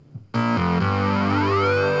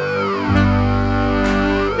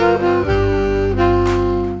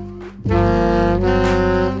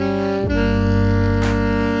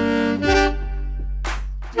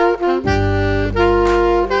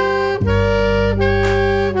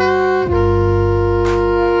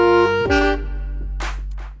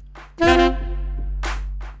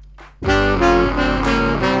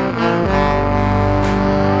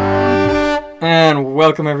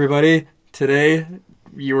everybody. Today,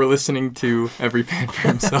 you were listening to Every Fan for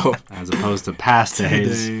Himself. As opposed to past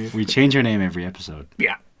days. We change our name every episode.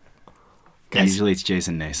 Yeah. Yes. Usually it's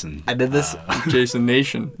Jason Nason. I did this. Jason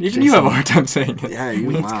Nation. Even you have a hard time saying it.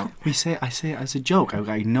 Yeah, wow. I say it as a joke.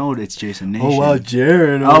 I know it's Jason Nation. Oh, wow,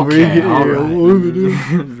 Jared. Okay, all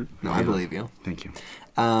right. No, I believe you. Thank you.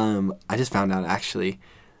 I just found out, actually,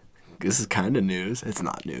 this is kind of news. It's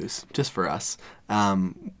not news, just for us.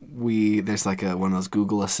 There's like one of those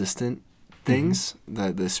Google Assistant things,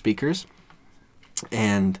 the speakers,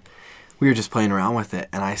 and we were just playing around with it,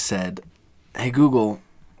 and I said, hey, Google,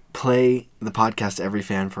 play the podcast Every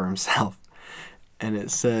Fan for Himself. And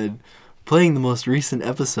it said, playing the most recent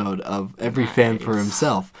episode of Every Fan for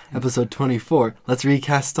Himself, episode 24, let's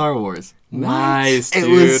recast Star Wars. Nice, dude. It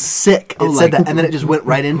was sick. It said that, and then it just went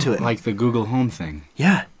right into it. Like the Google Home thing.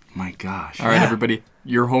 Yeah. My gosh. All right, everybody.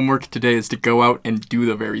 Your homework today is to go out and do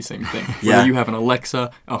the very same thing. Yeah. Whether you have an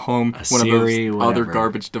Alexa, a home, one Siri, of those other whatever.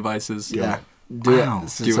 garbage devices. Yeah. Do Wow. it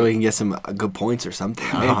so we can get some good points or something.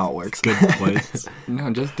 I don't know how it works. Good place. No,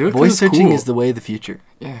 just do it. 'cause Voice it's searching cool. is the way of the future.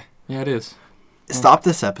 Yeah, it is. Stop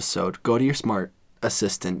this episode. Go to your smart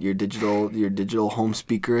assistant, your digital home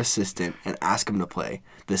speaker assistant, and ask him to play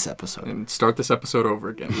this episode. And start this episode over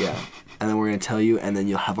again. Yeah. And then we're going to tell you, and then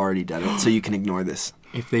you'll have already done it, so you can ignore this.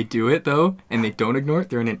 If they do it, though, and they don't ignure it,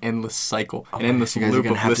 they're in an endless cycle, an endless You guys are loop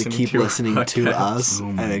going of to have to keep listening to podcasts. us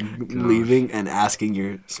Oh my and then gosh. leaving and asking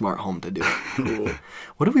your smart home to do it. Cool.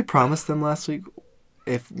 What did we promise them last week?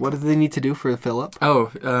 What do they need to do for a fill-up?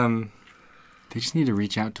 Oh, They just need to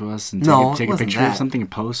reach out to us and No, take it a wasn't picture that. of something and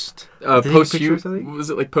post. Did they take a post picture you. of something? Was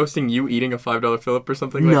it like posting you eating a $5 fill-up or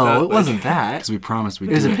something like that? No, it Like- wasn't that. Because we promised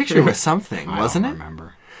we'd It was do a it. picture with something, I wasn't don't it?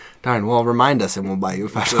 remember. Darn, well, remind us and we'll buy you a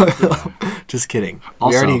 $5 fill-up. Just kidding.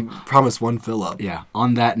 Also- we already promised one fill-up. Yeah.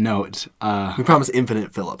 On that note, We promised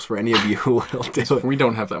infinite fill-ups for any of you who will do it. We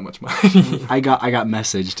don't have that much money. I got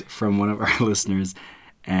messaged from one of our listeners,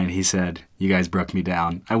 and he said, "You guys broke me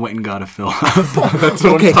down. I went and got a fill up." That's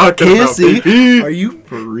what Okay, I'm talking about, KFC, baby. are you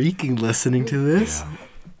freaking listening to this?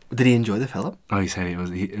 Did he enjoy the fill-up? Oh, he said it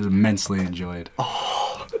was immensely enjoyed.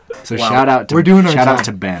 Oh, so Wow. shout out to We're doing our shout job. out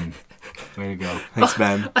to Ben. Way to go! Thanks,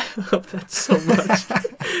 Ben. I love that so much.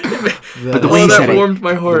 But the way he that said it, warmed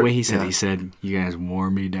my heart. the way he said, Yeah. he said, "You guys wore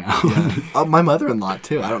me down." My mother-in-law,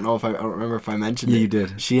 too. I don't remember if I mentioned Yeah, it. you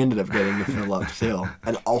did. She ended up getting the fill-up, too,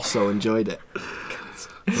 and also enjoyed it.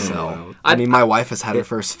 So, I- I mean, my wife has had her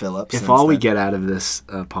first fill-up If since all we then. get out of this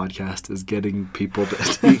podcast is getting people to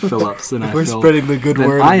eat fill-ups, then We're spreading the good then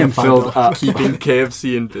word. I of am the filled $5. up. Keeping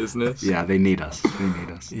KFC in business. Yeah, they need us. They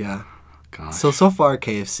need us. Yeah. Gosh. So far,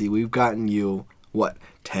 KFC, we've gotten you, what,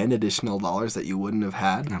 10 additional dollars that you wouldn't have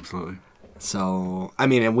had? Absolutely. So, I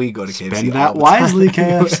mean, and we go to KFC Spend all that the wisely,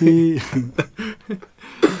 time. KFC.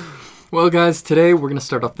 Well, guys, today we're going to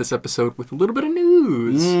start off this episode with a little bit of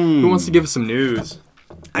news. Who wants to give us some news?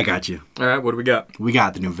 I got you. All right, what do we got? We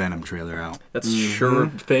got the new Venom trailer out. That's a sure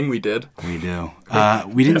thing we did. We do.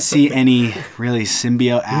 We didn't see any really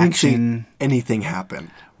symbiote I didn't see action. anything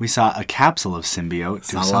happen. We saw a capsule of symbiote.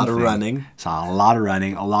 Saw a lot of running. Saw a lot of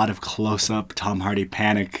running. A lot of close-up Tom Hardy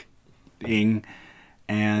panicking.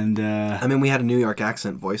 And, I mean, we had a New York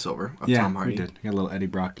accent voiceover of yeah, Tom Hardy. we did. We got a little Eddie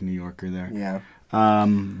Brock New Yorker there. Yeah.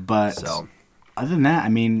 But So, other than that, I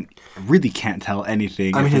mean, I really can't tell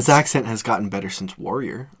anything. I mean, if his it's- accent has gotten better since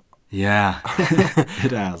Warrior. Yeah,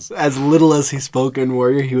 it has. As little as he spoke in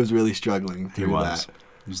Warrior, he was really struggling He through was. that.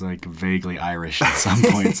 He was like vaguely Irish at some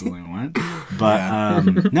points. Like, what?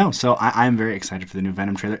 But no, so I'm very excited for the new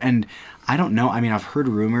Venom trailer. And I don't know. I mean, I've heard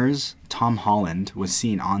rumors Tom Holland was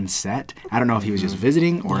seen on set. I don't know if he was just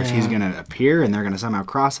visiting or if he's going to appear and they're going to somehow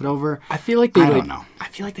cross it over. I feel like they I don't know. I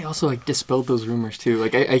feel like they also like dispelled those rumors too.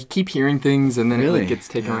 Like I keep hearing things and then it Really? like gets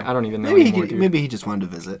taken away. I don't even know Maybe anymore, dude. maybe he just wanted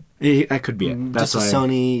to visit. That could be it. That's Just a why.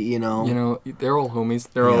 Sony, you know. You know, they're all homies.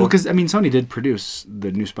 They're all Well, because I mean, Sony did produce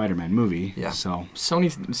the new Spider-Man movie. Yeah. So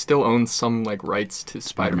Sony still owns some like rights to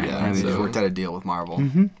Spider-Man. Yeah, Yeah, they so, just worked out a deal with Marvel.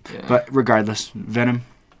 yeah. But regardless, Venom,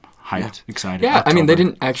 hyped, excited. yeah, I mean they October.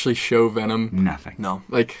 didn't actually show Venom. Nothing. No.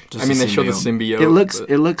 Like Just I mean the they showed the symbiote. symbiote.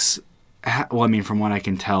 It looks. Well, I mean, from what I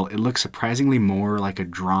can tell, it looks surprisingly more like a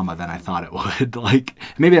drama than I thought it would. Like,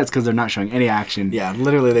 maybe that's because they're not showing any action. Yeah,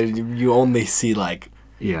 literally, you only see like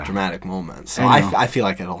Yeah. dramatic moments. So I know. I feel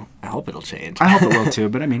like I hope it'll change. I hope it will too.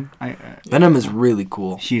 But I mean, Venom is really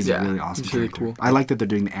cool. he's Yeah, a really awesome he's really character. cool. I like that they're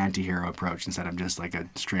doing the anti-hero approach instead of just like a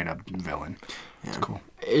straight up villain. It's cool.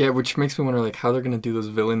 Yeah, which makes me wonder like how they're gonna do those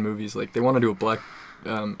villain movies. Like they want to do a Black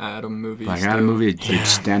Adam movie. Black still. Adam movie,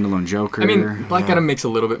 standalone Joker. I mean, Black Adam makes a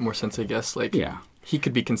little bit more sense, I guess. Like yeah. he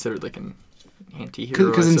could be considered like an anti-hero.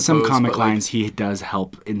 Because in some suppose, comic but, like, lines, he does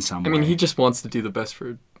help in some I way. mean, he just wants to do the best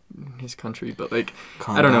for his country, but like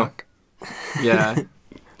I don't know. Yeah.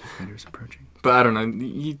 Fighters approaching. But I don't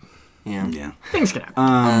know. Yeah. Things can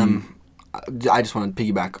happen. I just want to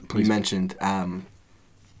piggyback. Please. You mentioned,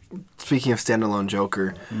 speaking of standalone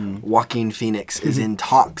Joker, Joaquin Phoenix is in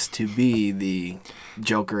talks to be the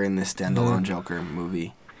Joker in this standalone Joker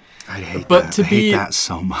movie. I hate But that. I hate that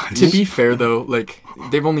so much. To be fair, though, like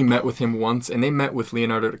they've only met with him once, and they met with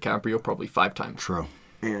Leonardo DiCaprio probably 5 times. True.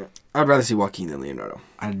 Yeah. I'd rather see Joaquin than Leonardo.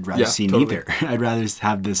 I'd rather see neither. I'd rather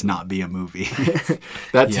have this not be a movie.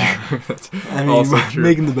 That's, Yeah. I mean, also true.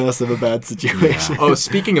 Making the best of a bad situation. Oh,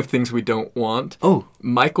 speaking of things we don't want, Oh.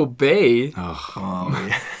 Michael Bay Oh,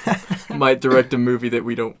 yeah. might direct a movie that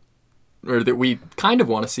we don't, or that we kind of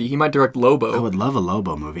want to see. He might direct Lobo. I would love a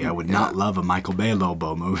Lobo movie. I would not love a Michael Bay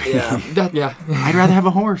Lobo movie. Yeah. I'd rather have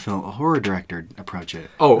a horror director approach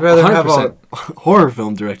it. Oh, I'd rather 100%. have a horror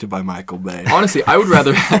film directed by Michael Bay. Honestly, I would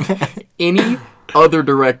rather have any other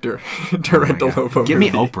director direct a Lobo Give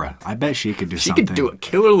movie. me Oprah. I bet she could do She something. could do a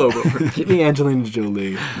killer Lobo movie. Give me Angelina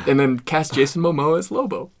Jolie. And then cast Jason Momoa as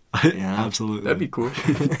Lobo. Yeah. Absolutely. That'd be cool.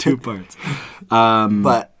 2 parts.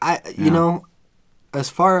 But you know, as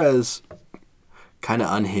far as kind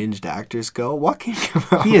of unhinged actors go, Joaquin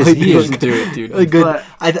He is. He is. Do it, dude. a good. But-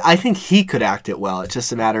 I think he could act it well. It's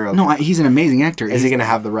just a matter of He's an amazing actor. is he going to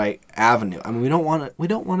have the right avenue? I mean, we don't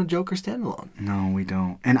want a Joker standalone. No, we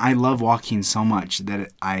don't. And I love Joaquin so much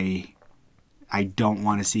that I don't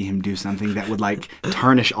want to see him do something that would like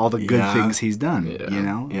tarnish all the good things he's done. Yeah. You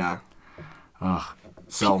know? Yeah. Ugh.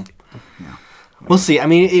 So Yeah. we'll see. I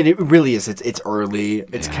mean, it really is. It's early.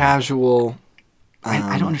 It's casual.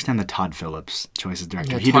 I don't understand the Todd Phillips choice as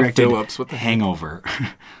director. Yeah, He Todd directed Phillips, what the heck? Hangover.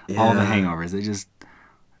 All the Hangovers. They just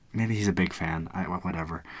maybe he's a big fan.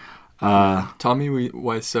 Whatever. Tommy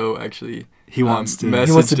Wiseau actually He wants to. messaged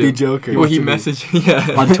He wants to be him. Joker. Well, he He wants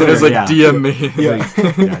messaged On Twitter, It was like yeah. DM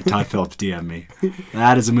me. Yeah, Todd Phillips DM me.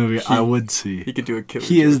 That is a movie I would see. He could do a killer.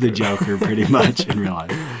 He is the Joker pretty much in real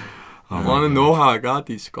life. I want to know how I got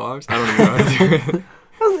these scars. I don't even know how to do it.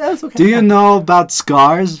 That's okay. Do you know about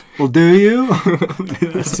scars? Well, do you?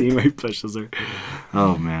 The scene where he pushes her.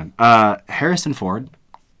 Oh, man. Harrison Ford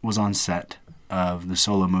was on set of the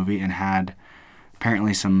Solo movie and had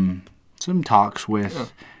apparently some talks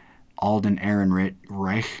with Alden Ehrenreich.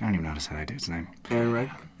 I don't even know how to say that dude's name.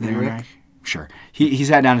 Ehrenreich? Sure. He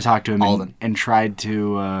sat down to talk to him Alden. and tried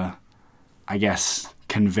to, I guess,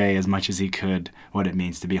 convey as much as he could what it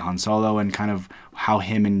means to be Han Solo and kind of how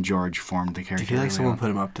him and George formed the character. Do you feel like someone put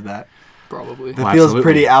him up to that? Probably. That Well, feels absolutely.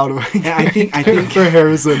 pretty out of Yeah, I think for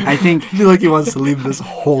Harrison. I think I feel like he wants to leave this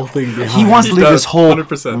whole thing behind. he wants to He leave does, this whole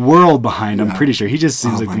 100%. world behind. I'm pretty sure he just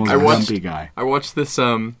seems Oh like the my most God. I watched- grumpy guy. I watched this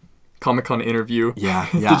Comic-Con interview. Yeah.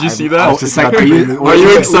 Did you see that? I was just like, Are you- Are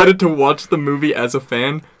you excited to watch the movie as a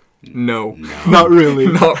fan? No. Not really.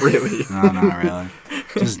 Not really. No, not really.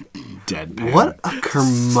 Just deadpan. What a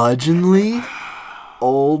curmudgeonly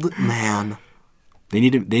old man. They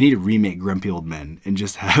need to remake Grumpy Old Men and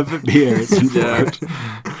just have it be Harrison Yeah. Ford.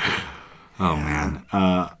 Oh man.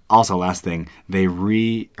 Also, last thing, they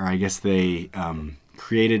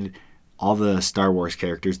created all the Star Wars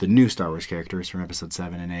characters, the new Star Wars characters from Episode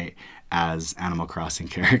 7 and 8, as Animal Crossing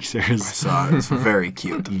characters. So it's very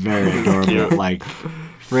cute. Very adorable. Like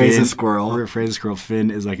Ray's a Finn- squirrel. Ray's a squirrel.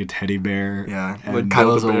 Finn is like a teddy bear. Yeah. And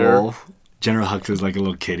Kylo's a Build-A-Bear. wolf. General Hux is like a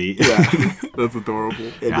little kitty. Yeah. That's adorable.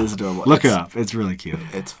 It is adorable. Look it It's- up. It's really cute.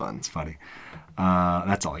 It's fun. It's funny.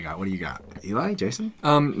 That's all I got. What do you got? Eli? Jason?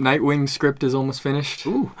 Nightwing script is almost finished.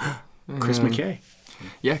 Ooh. Chris McKay.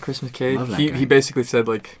 Yeah, Chris McKay. Love that He guy. basically said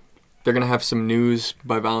like they're gonna have some news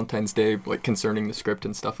by Valentine's Day, like concerning the script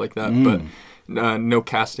and stuff like that. But no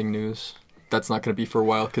casting news. That's not gonna be for a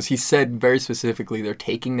while because he said very specifically they're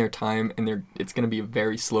taking their time and it's gonna be a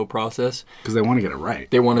very slow process. Because they want to get it right.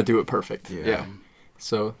 They want to do it perfect. Yeah. Yeah.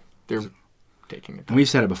 So they're taking it. And we've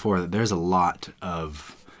said it before that there's a lot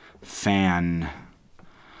of fan.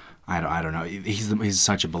 I don't know. He's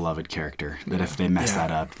such a beloved character that if they mess that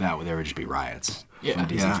up, there would just be riots from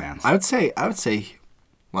DC Yeah. fans. I would say,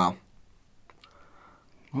 well,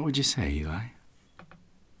 What would you say, Eli?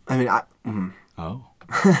 I mean, Oh.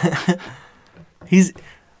 he's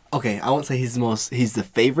okay. I won't say he's the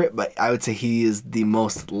favorite, but I would say he is the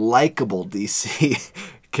most likable DC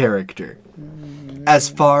character as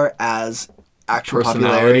far as actual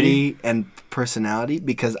popularity and personality.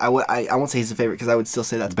 Because I won't say he's the favorite because I would still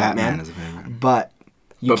say that's Batman. is a favorite. But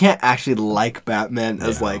you can't actually like Batman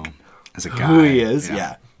as like as a guy. who he is.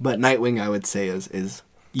 Yeah. But Nightwing, I would say is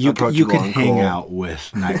You approachable could and hang cool. out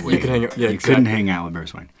with Nightwing. You could hang out. Yeah, You couldn't exactly. hang out with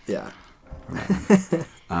Bruce Wayne. Yeah.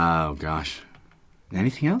 Oh gosh.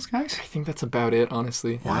 Anything else, guys? I think that's about it,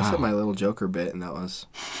 honestly. Yeah, I said my little Joker bit, and that was...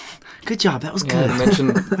 Good job. That was Yeah, good. I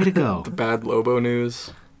mentioned Way to go. the bad Lobo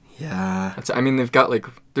news. Yeah. I mean, they've got, like...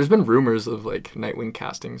 There's been rumors of, like, Nightwing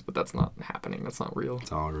castings, but that's not happening. That's not real.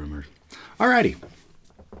 It's all rumors. Alrighty.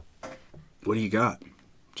 What do you got?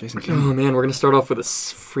 Jason Oh, Timothy. man, we're going to start off with a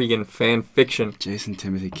freaking fan fiction. Jason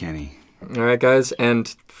Timothy Kenny. All right, guys, and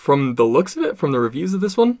from the looks of it, from the reviews of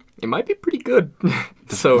this one, it might be pretty good.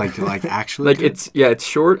 So, like actually, like good? it's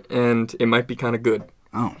short and it might be kind of good.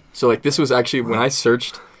 Oh, So like this was actually when I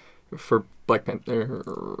searched for Black Panther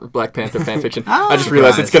fanfiction, I just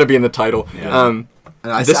realized it's gonna be in the title. Yeah. And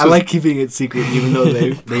I This was- like keeping it secret, even though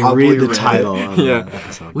they they read the title It. of Yeah. the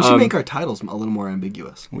episode. We should make our titles a little more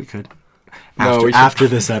ambiguous. We could. No, we should- After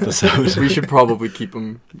this episode. We should probably keep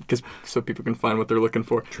them so people can find what they're looking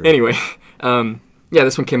for. True. Anyway, yeah,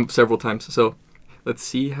 this one came up several times, so let's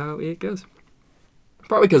see how it goes.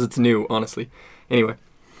 Probably because it's new, honestly. Anyway,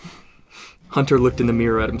 Hunter looked in the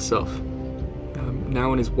mirror at himself,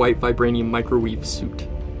 now in his white vibranium microwave suit.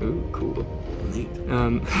 Ooh, cool. Neat.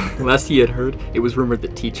 Last he had heard, it was rumored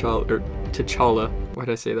that T'Challa, why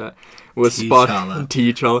did I say that? Was spotted.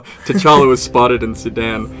 T'Challa was spotted in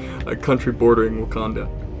Sudan, a country bordering Wakanda.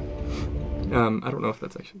 I don't know if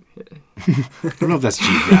that's actually. I don't know if that's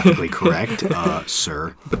geographically correct,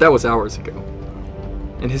 sir. But that was hours ago.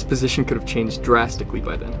 And his position could have changed drastically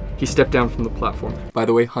by then. He stepped down from the platform. By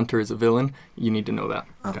the way, Hunter is a villain. You need to know that.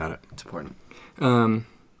 Oh, Got it. It's important.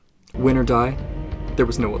 Win or die, there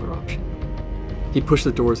was no other option. He pushed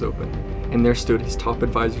the doors open, and there stood his top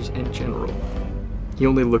advisors and general. He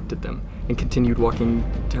only looked at them and continued walking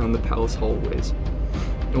down the palace hallways,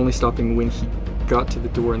 only stopping when he got to the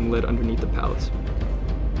door and led underneath the palace.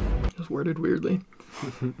 It was worded weirdly.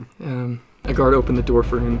 A guard opened the door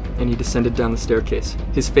for him, and he descended down the staircase,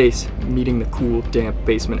 his face meeting the cool, damp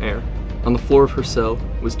basement air. On the floor of her cell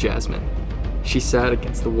was Jasmine. She sat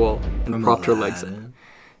against the wall and propped her legs up.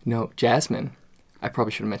 No, Jasmine, I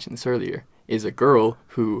probably should have mentioned this earlier, is a girl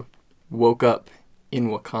who woke up in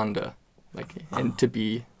Wakanda, and to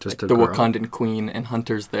be Just like, a the girl? Wakandan queen, and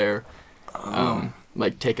Hunter's there,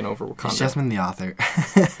 taking over Wakanda. Is Jasmine the author?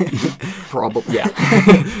 Probably, yeah.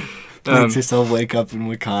 Makes herself wake up in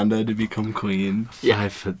Wakanda to become queen. Yeah.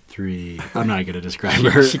 5'3". I'm not gonna describe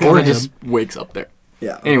her. She or kind of him. just wakes up there.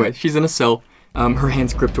 Yeah. Anyway, she's in a cell. Her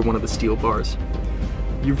hands gripped to one of the steel bars.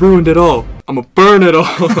 You ruined it all. I'ma burn it all.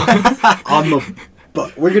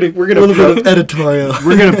 But we're gonna A little bit of editorial.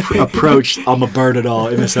 we're gonna approach I'm a bird at all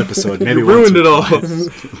in this episode. Maybe You once ruined or it all, twice.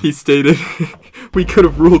 he stated. We could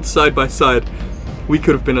have ruled side by side. We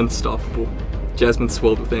could have been unstoppable. Jasmine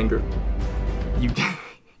swelled with anger.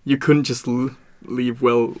 You couldn't just leave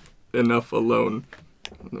well enough alone.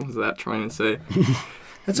 What was that trying to say?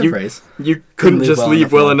 That's a phrase. You couldn't just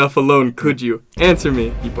leave well enough alone, could you? Answer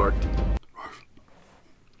me, he barked.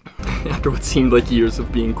 After what seemed like years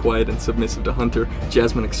of being quiet and submissive to Hunter,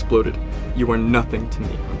 Jasmine exploded. You are nothing to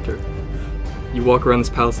me, Hunter. You walk around this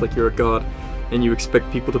palace like you're a god, and you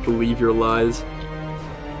expect people to believe your lies.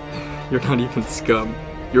 You're not even scum.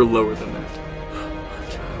 You're lower than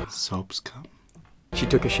that. Soap scum. She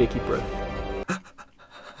took a shaky breath.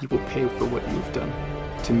 You will pay for what you have done.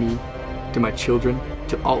 To me, to my children,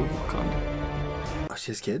 to all of Wakanda. Oh,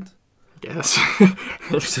 she has kids? Yes.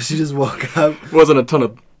 So she just woke up. Wasn't a ton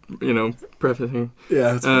of, prefacing.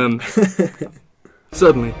 Yeah, that's fine.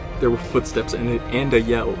 Suddenly, there were footsteps and a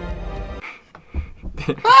yell.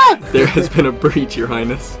 There has been a breach, Your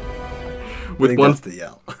Highness. With one, that's the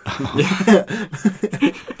yell.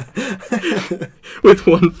 with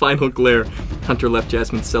one final glare, Hunter left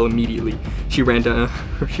Jasmine's cell immediately. She ran to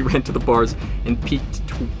the bars and peeked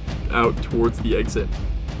out towards the exit.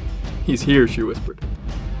 He's here, she whispered.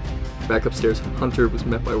 Back upstairs, Hunter was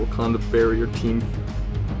met by Wakanda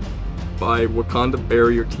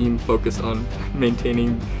barrier team focused on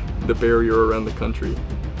maintaining the barrier around the country.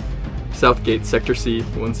 Southgate, Sector C,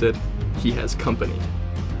 one said, he has company.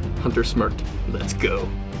 Hunter smirked. Let's go.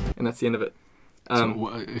 And that's the end of it.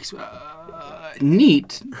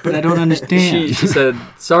 Neat, but I don't understand. She said,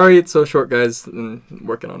 sorry it's so short, guys, and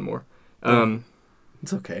working on more.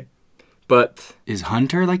 It's okay. But Is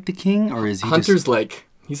Hunter like the king, or is he Hunter's just...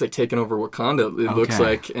 he's taking over Wakanda, it looks Okay.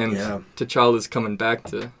 like, and T'Challa's coming back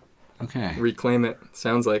to Okay. reclaim it,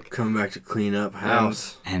 sounds like. Coming back to clean up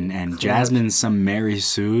house. And Jasmine's some Mary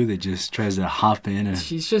Sue that just tries to hop in and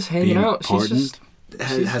She's just hanging out. She's important.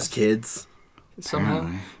 just Has kids. somehow.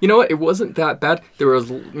 Apparently. You know what? It wasn't that bad. There was,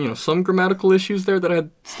 some grammatical issues there that I had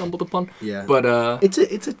stumbled upon. Yeah. But It's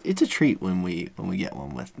a treat when we get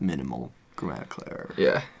one with minimal grammatical error.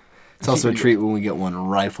 yeah. It's also a treat when we get one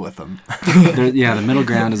rife with them. Yeah, the middle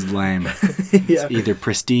ground is lame. Yeah. It's either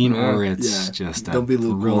pristine or it's just a Don't be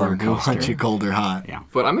roller lukewarm. We want coaster. you cold or hot. Yeah.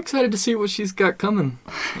 But I'm excited to see what she's got coming.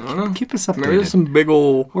 I don't know. Keep us Maybe there's updated. some big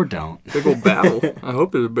ol' Or don't. battle. I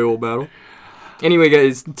hope there's a big old battle. Anyway,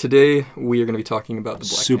 guys, today we are going to be talking about the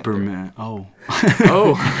Black Superman. Oh. Panther.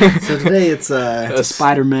 Oh, So today it's It's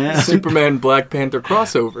Spider-Man. Superman Black Panther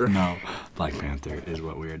crossover. No. Black Panther is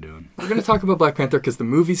what we are doing. We're going to talk about Black Panther because the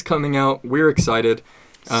movie's coming out. We're excited.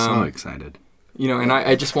 So excited. You know, and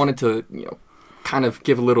I just wanted to, kind of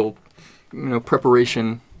give a little,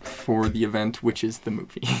 preparation for the event, which is the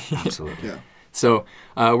movie. Absolutely. yeah. So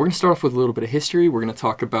we're going to start off with a little bit of history. We're going to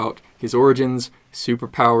talk about his origins,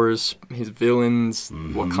 superpowers, his villains,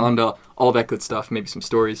 Wakanda, all that good stuff, maybe some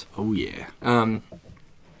stories. Oh, yeah.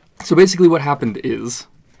 So basically what happened is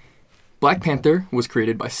Black Panther was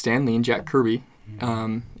created by Stan Lee and Jack Kirby,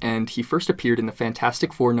 and he first appeared in the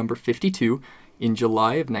Fantastic Four number 52 in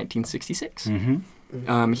July of 1966.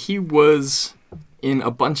 He was in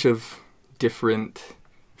a bunch of different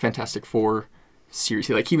Fantastic Four series.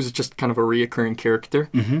 He was just kind of a reoccurring character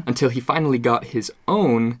until he finally got his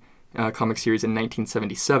own comic series in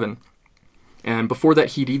 1977. And before that,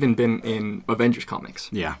 he'd even been in Avengers comics.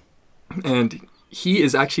 Yeah. And he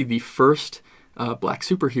is actually the first black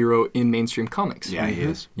superhero in mainstream comics. Yeah, he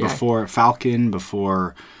is. Yeah. Before Falcon,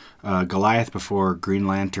 before Goliath, before Green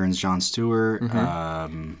Lantern's Jon Stewart.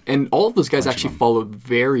 And all of those guys actually followed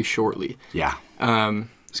very shortly. Yeah.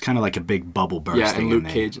 It's kind of like a big bubble burst Yeah, thing. and Luke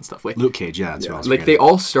Cage and stuff. Luke Cage, yeah, that's what I was Like, they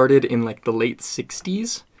all started in, the late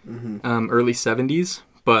 60s, early 70s,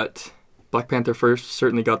 but Black Panther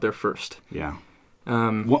certainly got there first. Yeah.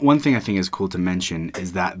 One thing I think is cool to mention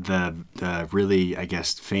is that the really, I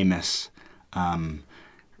guess, famous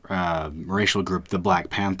racial group, the Black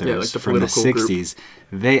Panthers, the from the political group. 60s,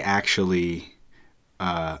 they actually...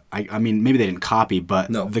 I mean, maybe they didn't copy, but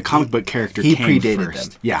No, the comic book character he came predated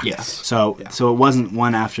first. them. Yeah. Yes. So it wasn't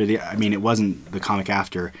one after the. I mean, it wasn't the comic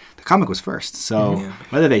after. The comic was first. So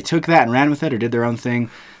whether they took that and ran with it or did their own thing,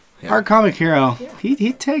 our comic hero,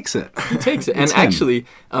 he takes it. He takes it. And It's him. actually,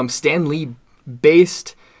 Stan Lee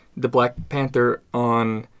based the Black Panther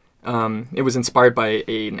on... it was inspired by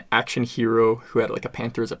an action hero who had, a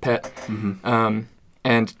panther as a pet.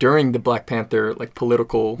 And during the Black Panther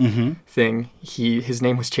political thing, his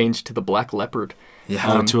name was changed to the Black Leopard.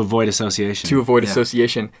 Yeah. To avoid association. To avoid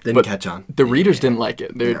association. Didn't catch on. The readers didn't like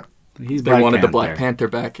it. He's They Black wanted the Panther. Black Panther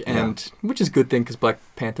back, and which is a good thing because Black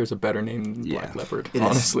Panther's a better name than Black Leopard, It is.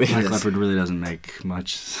 honestly. Black It is. Leopard really doesn't make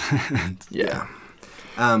much sense. Yeah.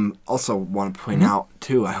 Also want to point out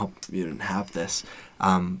too, I hope you didn't have this.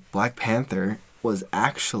 Black Panther was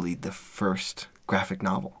actually the first graphic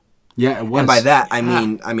novel. Yeah, it was. And by that I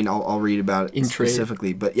mean I'll read about it In trade.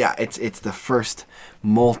 specifically, but yeah, it's the first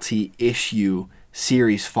multi-issue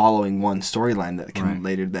series following one storyline that can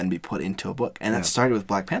later then be put into a book. And that started with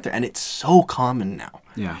Black Panther, and it's so common now.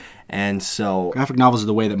 Yeah. And so Graphic novels are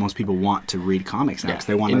the way that most people want to read comics now. 'Cause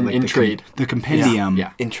they want In trade. the compendium.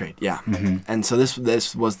 Yeah. in trade, yeah. And so this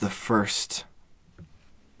was the first,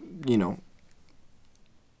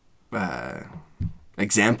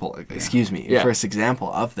 example. Excuse me, first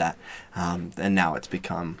example of that. And now it's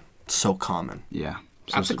become so common. Yeah.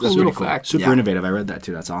 That's a cool really little cool. fact. Super Yeah. innovative. I read that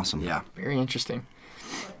too. That's awesome. Yeah. Very interesting.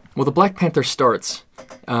 Well, the Black Panther starts.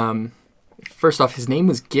 First off, his name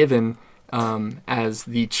was given as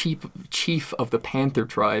the chief of the Panther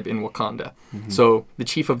tribe in Wakanda. So the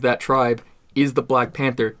chief of that tribe is the Black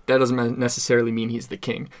Panther. That doesn't necessarily mean he's the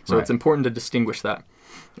king. So it's important to distinguish that.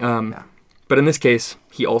 But in this case,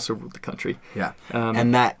 he also ruled the country. Yeah.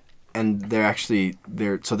 And they're actually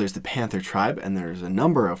so there's the Panther tribe, and there's a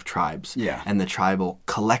number of tribes. Yeah. And the tribal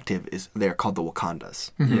collective they're called the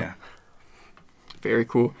Wakandas. Yeah. Very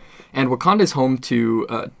cool. And Wakanda is home to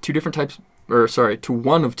to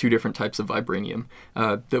one of two different types of vibranium.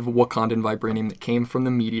 The Wakandan vibranium that came from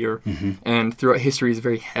the meteor, and throughout history is a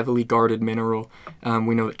very heavily guarded mineral.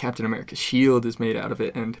 We know that Captain America's shield is made out of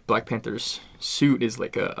it, and Black Panther's suit is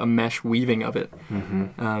like a mesh weaving of it.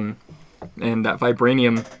 And that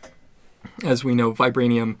vibranium, as we know,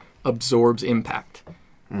 vibranium absorbs impact.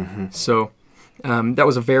 So that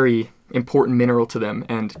was a very important mineral to them,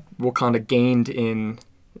 and Wakanda gained in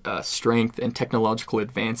strength and technological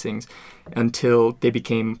advancings until they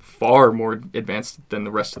became far more advanced than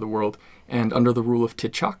the rest of the world. And under the rule of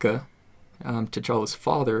T'Chaka, T'Challa's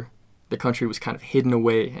father, the country was kind of hidden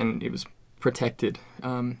away, and it was protected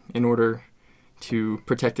in order to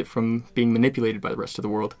protect it from being manipulated by the rest of the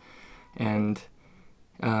world. And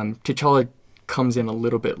T'Challa comes in a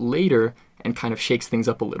little bit later and kind of shakes things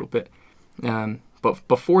up a little bit. But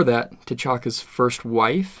before that, T'Chaka's first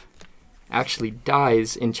wife actually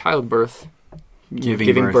dies in childbirth,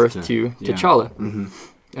 Giving birth to yeah. T'Challa.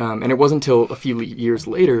 Mm-hmm. And it wasn't until a few years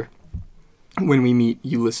later when we meet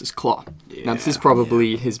Ulysses Claw. Now, this is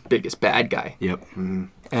probably his biggest bad guy. Yep. Mm-hmm.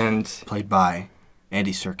 And Played by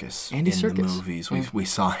Andy Serkis Andy in Serkis. the movies. Yeah. We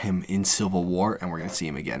saw him in Civil War, and we're going to see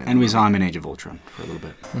him again. And we saw him in Age of Ultron for a little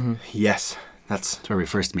bit. Yes. That's where we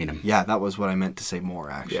first meet him. Yeah, that was what I meant to say more,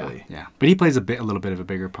 actually. Yeah. But he plays a little bit of a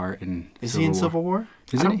bigger part in Is Civil he in War. Civil War?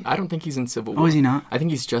 Isn't he? I don't think he's in Civil War. Oh, is he not? I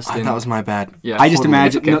think he's just I in... That was my bad. Yeah. I just Totally.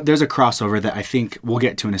 imagine Okay. no, there's a crossover that I think we'll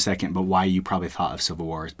get to in a second, but why you probably thought of Civil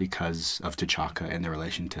War is because of T'Chaka and the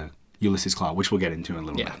relation to Ulysses Claw, which we'll get into in a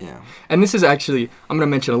little Yeah. bit. Yeah. And this is actually... I'm going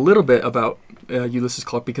to mention a little bit about Ulysses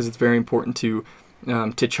Claw because it's very important to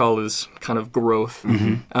T'Challa's kind of growth.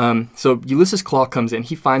 So Ulysses Claw comes in,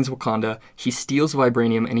 he finds Wakanda, he steals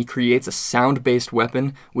vibranium, and he creates a sound-based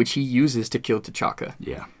weapon which he uses to kill T'Chaka.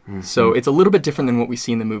 Yeah. So it's a little bit different than what we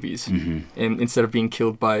see in the movies. And instead of being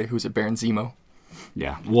killed by, who's it, Baron Zemo?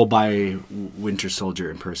 Yeah. Well, by Winter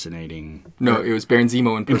Soldier impersonating... No, it was Baron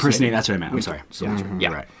Zemo Impersonating, that's what I meant. I'm sorry. Soldier.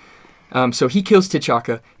 Yeah. Yeah. Right. So he kills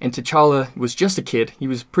T'Chaka, and T'Challa was just a kid. He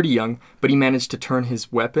was pretty young, but he managed to turn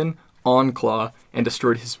his weapon on Claw and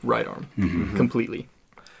destroyed his right arm completely.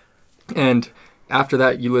 And after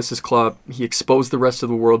that, Ulysses Claw, he exposed the rest of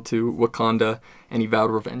the world to Wakanda, and he vowed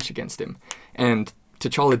revenge against him. And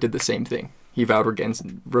T'Challa did the same thing. He vowed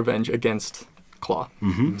revenge against Claw.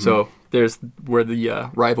 So there's where the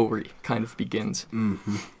rivalry kind of begins.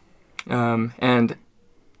 And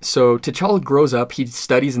so T'Challa grows up. He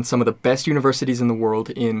studies in some of the best universities in the world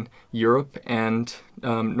in Europe and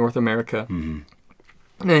North America.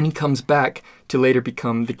 And then he comes back to later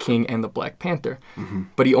become the King and the Black Panther.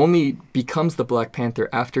 But he only becomes the Black Panther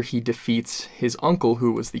after he defeats his uncle,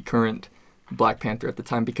 who was the current Black Panther at the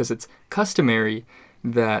time, because it's customary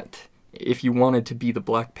that if you wanted to be the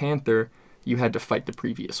Black Panther, you had to fight the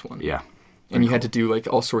previous one. Yeah. And you had to do like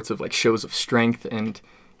all sorts of like shows of strength and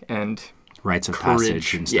Rites of courage.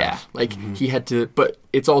 passage and stuff. Yeah, like he had to, but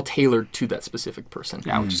it's all tailored to that specific person.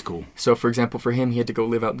 Yeah, which is cool. So, for example, for him, he had to go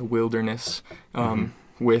live out in the wilderness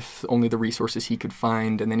with only the resources he could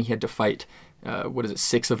find, and then he had to fight,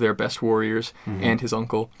 6 of their best warriors and his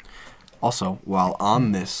uncle. Also, while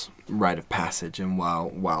on this rite of passage and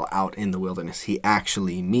while out in the wilderness, he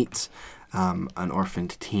actually meets an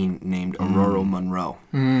orphaned teen named Aurora Monroe.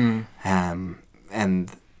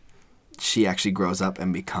 And she actually grows up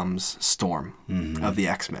and becomes Storm of the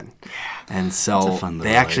X-Men. And so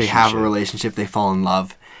they actually have a relationship. They fall in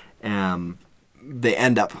love. They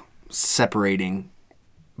end up separating,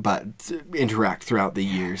 but interact throughout the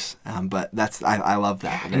years. But I love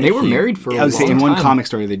that. And they were married for a long time. In one comic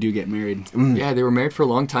story, they do get married. Yeah, they were married for a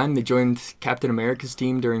long time. They joined Captain America's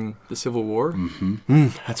team during the Civil War.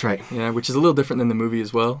 That's right. Yeah, which is a little different than the movie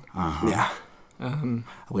as well. Yeah.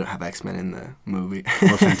 We don't have X-Men in the movie.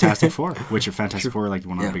 Or Fantastic Four, which are Fantastic Four, like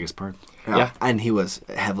one of the biggest parts. Yeah. And he was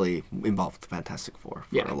heavily involved with the Fantastic Four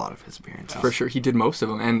for a lot of his appearances. For sure, he did most of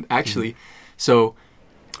them. And actually, so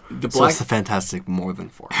it's the Fantastic more than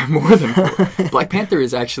four. More than four. Black Panther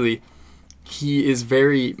is actually, he is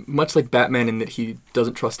very much like Batman in that he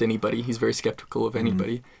doesn't trust anybody. He's very skeptical of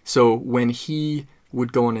anybody. So when he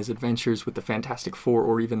would go on his adventures with the Fantastic Four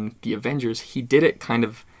or even the Avengers, he did it kind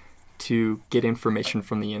of to get information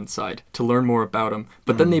from the inside, to learn more about them.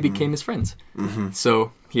 But then they became his friends.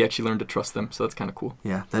 So he actually learned to trust them. So that's kind of cool.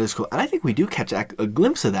 Yeah, that is cool. And I think we do catch a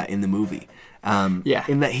glimpse of that in the movie. Yeah.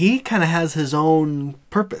 In that he kind of has his own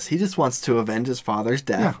purpose. He just wants to avenge his father's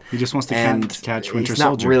death. Yeah, he just wants to catch Winter he's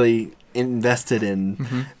Soldier. Not really invested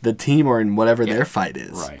in the team or in whatever their fight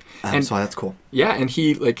is. Right. And so that's cool. Yeah, and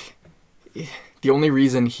he, like, the only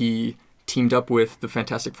reason he teamed up with the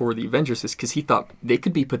Fantastic Four, the Avengers, is because he thought they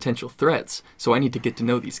could be potential threats. So I need to get to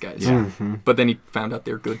know these guys. Yeah. But then he found out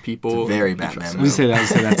they're good people. It's a very and he Batman trusts move.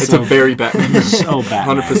 them. That's It's a very Batman. so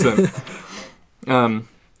Batman. 100%.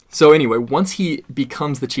 So anyway, once he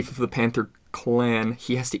becomes the chief of the Panther clan,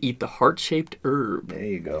 he has to eat the heart-shaped herb. There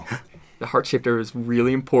you go. The heart-shaped herb is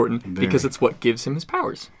really important because it's what gives him his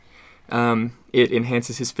powers. It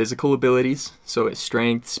enhances his physical abilities, so his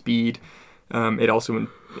strength, speed. It also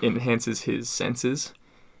enhances his senses,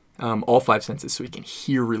 all 5 senses, so he can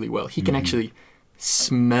hear really well. He can actually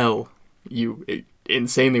smell you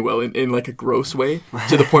insanely well in like a gross way,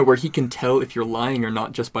 to the point where he can tell if you're lying or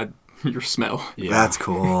not just by your smell. Yeah. That's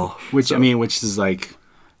cool. Which is like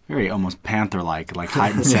very almost Panther-like, like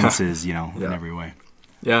heightened senses, in every way.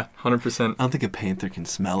 Yeah, 100%. I don't think a panther can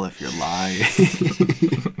smell if you're lying.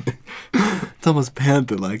 It's almost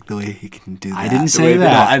Panther-like the way he can do that. I didn't say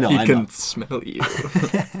that. I know. He can smell you.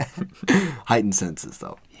 Heightened senses,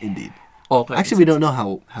 though. Indeed. All have Actually, we don't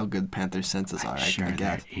know how good Panther's senses are. Sure, I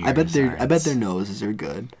guess. their I bet ears their are- noses are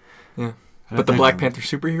good. Yeah. But the Black Panther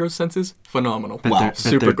superhero senses, phenomenal. Wow, bet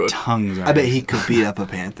super their good. tongues are. I bet he could beat up a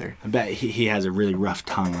panther. I bet he has a really rough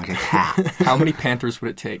tongue, like a cat. How many Panthers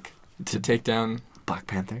would it take to take down Black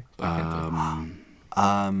Panther. Black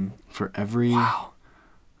Panther? For every. Wow.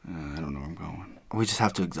 I don't know where I'm going. We just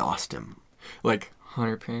have to exhaust him. Like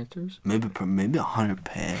 100 Panthers? Maybe 100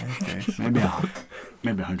 panthers. Maybe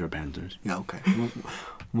 100 panthers. Yeah, okay.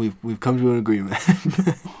 We've come to an agreement.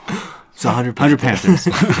 It's 100 100 panthers.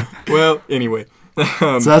 panthers. Well, anyway.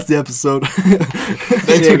 So that's the episode.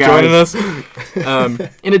 Thanks for joining us.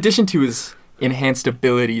 In addition to his enhanced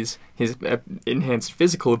abilities, his enhanced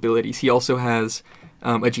physical abilities, he also has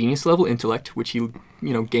a genius level intellect, which he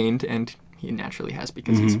gained, and he naturally has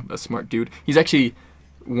because he's a smart dude. He's actually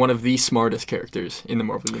one of the smartest characters in the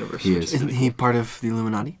Marvel universe. He is. Isn't he part of the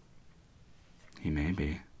Illuminati? He may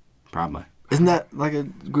be. Probably. Isn't that like a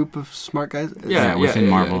group of smart guys? Yeah, within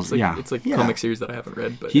Marvel's, It's like yeah. a comic series that I haven't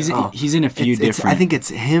read, but He's in a few different. I think it's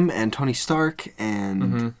him and Tony Stark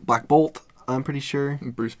and Black Bolt. I'm pretty sure.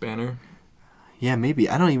 Bruce Banner. Yeah, maybe.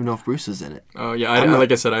 I don't even know if Bruce is in it. Oh yeah,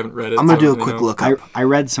 like I said, I haven't read it. I'm gonna so do I a don't quick really know. look up. I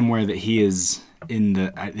read somewhere that he is in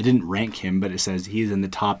the. They didn't rank him, but it says he is in the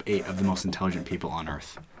top 8 of the most intelligent people on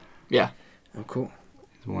Earth. Yeah. Oh, cool.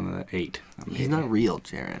 He's one of the 8. He's not real,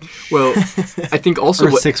 Jared. Well, I think also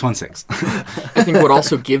Or what 616. I think what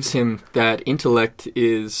also gives him that intellect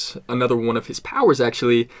is another one of his powers,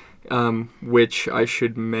 actually, which I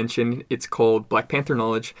should mention. It's called Black Panther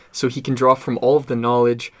knowledge. So he can draw from all of the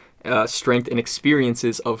knowledge, strength, and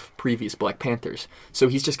experiences of previous Black Panthers. So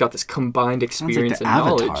he's just got this combined experience the and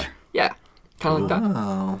knowledge. Avatar. Yeah, kind of like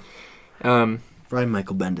Oh. that. Brian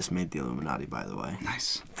Michael Bendis made the Illuminati, by the way.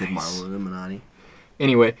 Nice. Did Marvel Illuminati.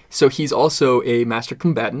 Anyway, so he's also a master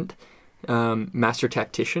combatant, master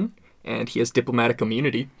tactician, and he has diplomatic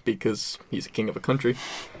immunity because he's a king of a country.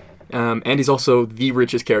 And he's also the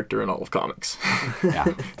richest character in all of comics.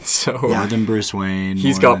 Yeah. So More than Bruce Wayne.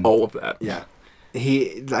 he's more got than- all of that. Yeah.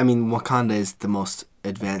 Wakanda is the most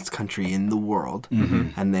advanced country in the world,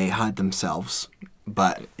 and they hide themselves.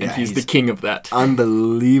 But And yeah, he's the king of that.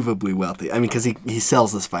 unbelievably wealthy. I mean, because he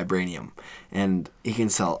sells this vibranium, and he can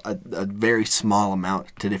sell a very small amount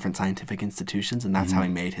to different scientific institutions, and that's how he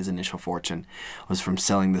made his initial fortune, was from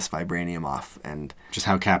selling this vibranium off. And Just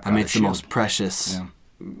how Cap got it's his the most shield. precious Yeah.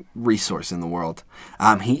 resource in the world.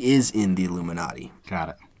 He is in the Illuminati. Got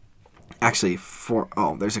it. Actually,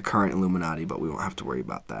 there's a current Illuminati, but we won't have to worry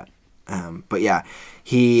about that. But yeah,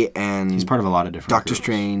 he's part of a lot of different Doctor groups.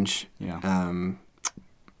 Strange, Yeah.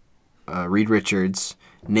 Reed Richards,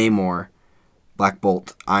 Namor, Black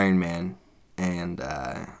Bolt, Iron Man, and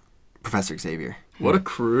Professor Xavier. What a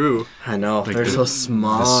crew. I know, they're so The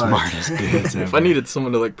smart. smartest dudes If ever. I needed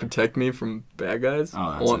someone to protect me from bad guys,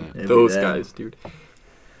 I that's want it. It'd be those them. guys, dude.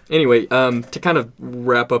 Anyway, to kind of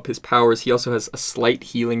wrap up his powers, he also has a slight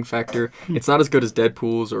healing factor. It's not as good as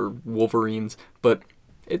Deadpool's or Wolverine's, but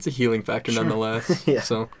it's a healing factor nonetheless. Yeah.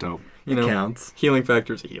 So, Dope. Counts. healing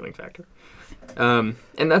factor is a healing factor. And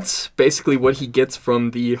that's basically what he gets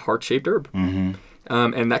from the heart-shaped herb. Mm-hmm.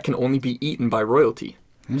 And that can only be eaten by royalty.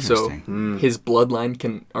 So Interesting. his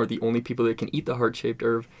bloodline are the only people that can eat the heart-shaped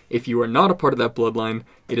herb. If you are not a part of that bloodline,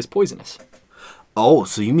 it is poisonous. Oh,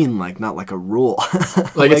 so you mean not like a rule?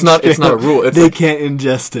 Like it's not a rule. It's they like can't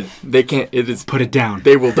ingest it. they can't. It is. Put it down.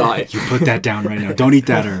 They will die. You put that down right now. Don't eat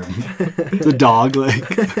that herb. The dog,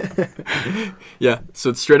 Yeah. So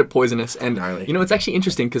it's straight up poisonous, and Gnarly. it's actually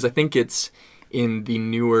interesting because I think it's in the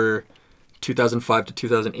newer 2005 to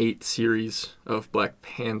 2008 series of Black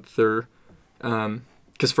Panther.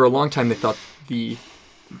 Because for a long time they thought the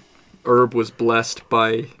herb was blessed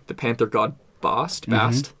by the panther god Bast.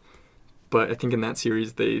 But I think in that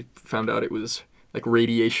series they found out it was like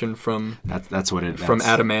radiation from That's what it. from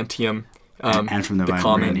that's- adamantium. and from the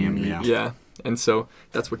comet. vibranium, yeah. And so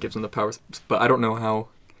that's what gives them the powers. But I don't know how.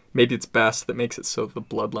 Maybe it's Bast that makes it so the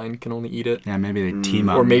bloodline can only eat it. Yeah, maybe they team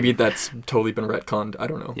up. Or maybe that's totally been retconned. I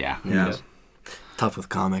don't know. Yeah. Yeah. Tough with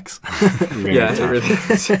comics. Very Yeah, it tough. really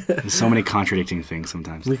is. There's so many contradicting things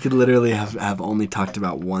sometimes. We could literally have only talked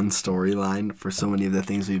about one storyline for so many of the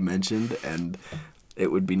things we've mentioned, and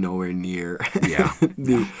it would be nowhere near Yeah.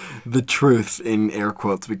 the truth in air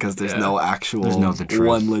quotes, because there's Yeah. no actual There's no the truth.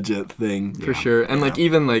 one legit thing. For sure. And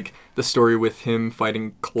even the story with him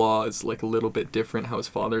fighting Claw is a little bit different, how his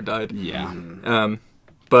father died. Yeah.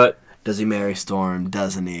 But Does he marry Storm?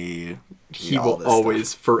 Doesn't he? he All will this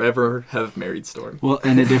always forever have married Storm. Well,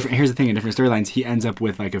 and here's the thing: in different storylines, he ends up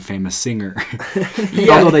with a famous singer.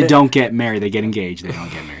 Yeah. Although they don't get married, they get engaged. They don't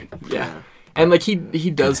get married. Yeah. And he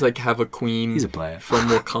does have a queen He's a player. from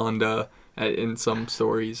Wakanda in some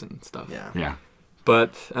stories and stuff. Yeah.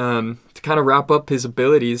 But to kind of wrap up his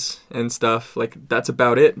abilities and stuff, like, that's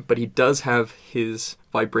about it. But he does have his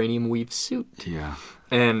vibranium weave suit. Yeah.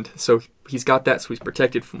 And so he's got that, so he's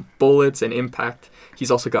protected from bullets and impact.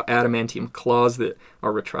 He's also got adamantium claws that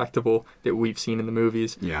are retractable that we've seen in the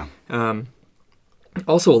movies. Yeah.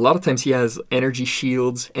 Also, a lot of times he has energy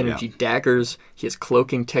shields, energy daggers. He has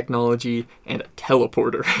cloaking technology and a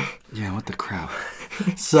teleporter. Yeah, what the crap?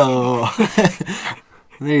 So,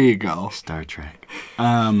 there you go. Star Trek.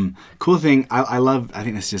 Cool thing, I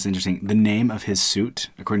think that's just interesting. The name of his suit,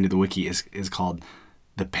 according to the wiki, is called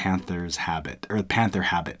the Panther's Habit, or Panther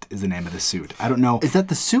Habit is the name of the suit. I don't know. Is that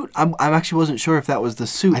the suit? I actually wasn't sure if that was the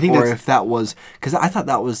suit, or if that was, because I thought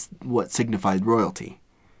that was what signified royalty.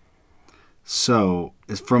 So,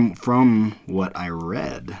 from what I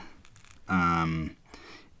read,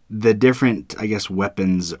 the different, I guess,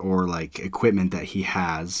 weapons or like equipment that he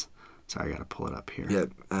has. Sorry, I gotta pull it up here. Yeah.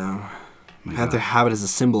 Panther Habit is a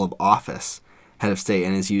symbol of office, head of state,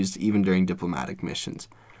 and is used even during diplomatic missions.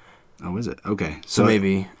 Oh, is it? Okay. So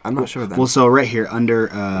maybe, I'm not sure then. Well, so right here under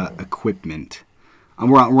equipment,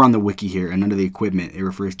 we're on the wiki here, and under the equipment, it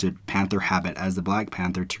refers to Panther Habit as the Black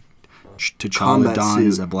Panther T'Challa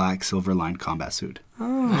dons a black silver-lined combat suit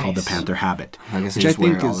called the Panther Habit. I guess I just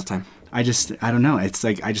wear it all the time. I don't know. It's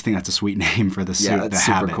like, I just think that's a sweet name for the suit. Yeah, that's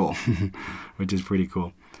super cool. Which is pretty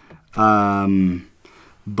cool.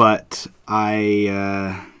 But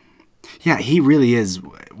he really is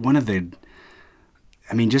one of the,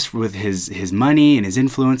 I mean, just with his money and his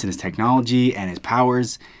influence and his technology and his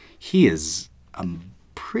powers, he is a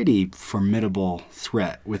pretty formidable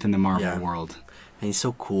threat within the Marvel world. And he's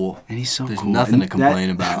so cool. There's There's nothing to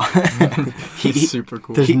complain about. He's super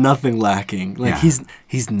cool. There's nothing lacking. Like,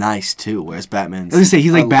 he's nice too, whereas Batman's... I was gonna say,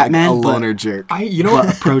 he's like Batman, a loner jerk.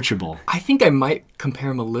 But approachable. I think I might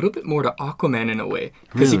compare him a little bit more to Aquaman in a way.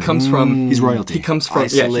 Because he comes from... He's royalty. He comes from...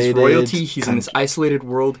 Isolated, he's royalty. He's in this isolated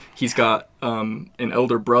world. He's got an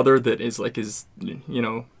elder brother that is like his,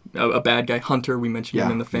 a bad guy. Hunter, we mentioned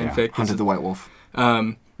him in the fanfic. Hunter the White Wolf.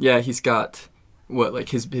 He's got...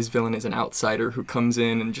 his villain is an outsider who comes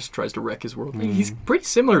in and just tries to wreck his world. He's pretty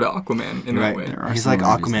similar to Aquaman in that way. He's like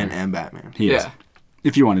Aquaman and Batman. He is.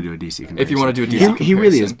 If you want to do a DC comparison. If you want to do a DC comparison. He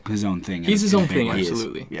really is his own thing. He's his own thing,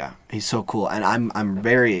 absolutely. Yeah, he's so cool. And I'm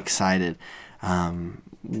very excited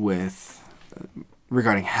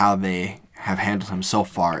regarding how they have handled him so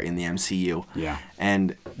far in the MCU. Yeah.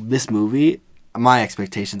 And this movie, my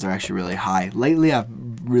expectations are actually really high. Lately, I've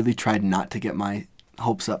really tried not to get my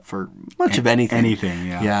hopes up for much of anything. Anything,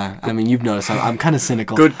 yeah. Yeah, I mean, you've noticed I'm kind of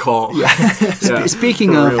cynical. Good call. Yeah.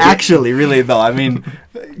 Speaking of... Actually, really, though, I mean,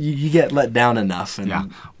 you get let down enough. And yeah.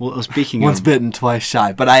 Well, speaking once of... bitten, twice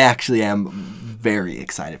shy. But I actually am very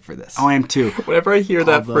excited for this. Oh, I am too. Whenever I hear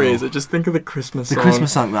that phrase, I just think of the Christmas song. The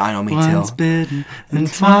Christmas song. I know, me too. Once bitten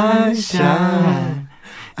and twice shy.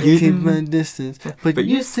 I keep my distance, but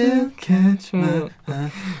you still catch my...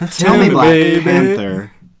 Tell me, Black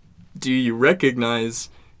Panther... Do you recognize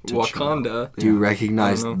Wakanda? Do you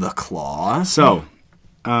recognize the claw? So,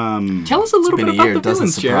 tell us a little bit about the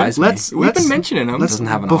villains, Jared. We've been mentioning them. Doesn't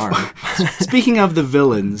have an arm. Speaking of the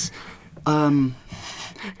villains, can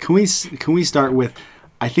we start with,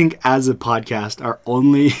 I think as a podcast, our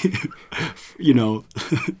only,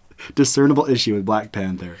 discernible issue with Black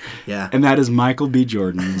Panther. Yeah. And that is Michael B.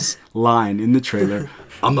 Jordan's line in the trailer,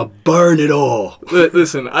 "I'ma burn it all."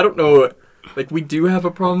 Listen, I don't know. Like, we do have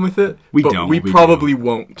a problem with it. We probably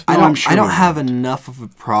won't. I don't have enough of a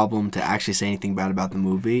problem to actually say anything bad about the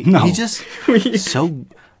movie. No. He's just so,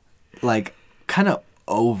 kind of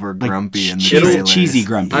over grumpy in the trailer. Cheesy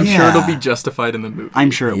grumpy. I'm sure it'll be justified in the movie.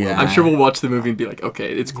 I'm sure it will. I'm sure we'll watch the movie and be like,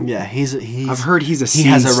 okay, it's cool. Yeah, I've heard he's a scene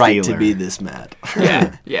he has a right stealer. to be this mad.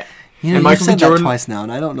 Yeah. And Michael B. Jordan, that twice now,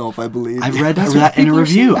 and I don't know if I believe. I've read that in a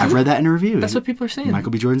review. That's what people are saying. Michael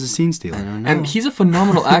B. Jordan's a scene stealer. I don't know. And he's a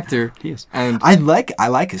phenomenal actor. He is. And I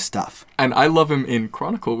like his stuff. And I love him in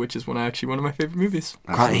Chronicle, which is one of my favorite movies.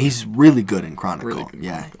 He's really good in Chronicle. Really good in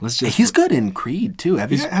Chronicle. Yeah. He's good in Creed too.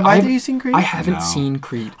 Have either of you seen Creed? I haven't seen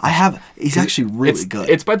Creed. I have. He's actually really good.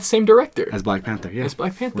 It's by the same director as Black Panther. Yeah. It's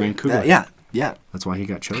Black Panther. Ryan Coogler. Yeah. That's why he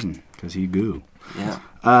got chosen, because he goo. Yeah.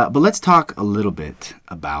 But let's talk a little bit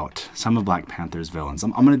about some of Black Panther's villains.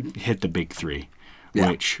 I'm going to hit the big three.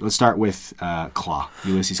 Yeah. Let's start with Claw,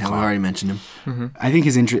 Ulysses Claw. We already mentioned him. Mm-hmm. I think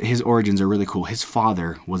his origins are really cool. His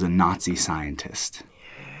father was a Nazi scientist,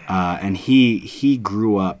 and he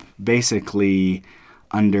grew up basically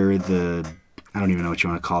under the, I don't even know what you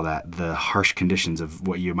want to call that, the harsh conditions of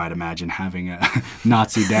what you might imagine having a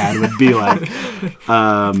Nazi dad would be like.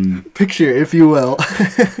 Picture, if you will.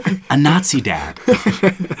 A Nazi dad.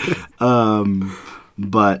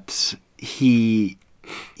 But he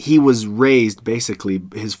was raised, basically,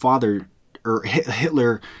 his father, or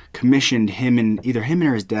Hitler commissioned him and either him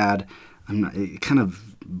or his dad, it kind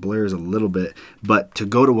of blurs a little bit, but to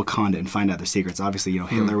go to Wakanda and find out the secrets. Obviously,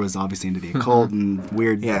 Hitler was obviously into the occult and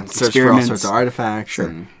weird experiments. Search for all sorts of artifacts.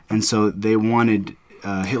 Sure. And so they wanted,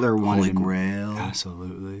 Hitler wanted Holy Grail.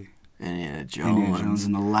 Absolutely. Indiana Jones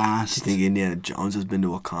in the last. Do you think Indiana Jones has been to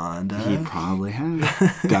Wakanda? He probably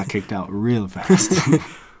has. Got kicked out real fast.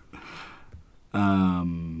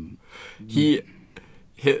 He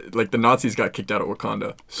hit, like, the Nazis got kicked out of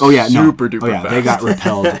Wakanda. Super duper fast. They got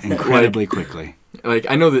repelled incredibly quickly. Like,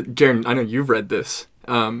 I know that, Jaren, I know you've read this,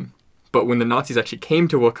 but when the Nazis actually came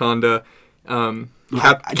to Wakanda, I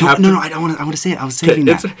want to say it. I was saving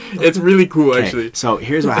that. It's really cool, actually. So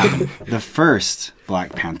here's what happened. The first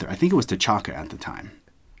Black Panther, I think it was T'Chaka at the time.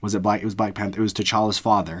 Was it Black? It was Black Panther. It was T'Challa's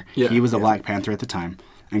father. Yeah. He was the Black Panther at the time.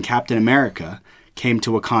 And Captain America came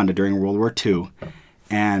to Wakanda during World War II.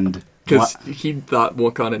 And because he thought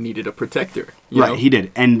Wakanda needed a protector. You know? He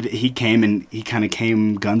did. And he came and he kind of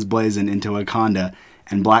came guns blazing into Wakanda.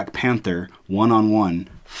 And Black Panther, one-on-one,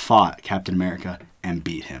 fought Captain America and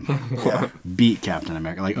beat him. Beat Captain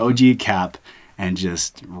America. Like OG Cap, and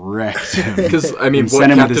just wrecked him. Because, I mean, what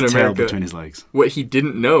Captain America, between his legs. What he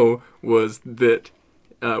didn't know was that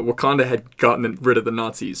Wakanda had gotten rid of the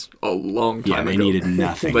Nazis a long time ago. Yeah, they needed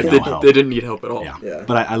nothing. Like, help. They didn't need help at all. Yeah.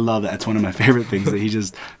 But I love that. It's one of my favorite things that he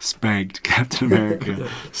just spanked Captain America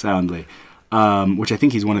soundly. Which I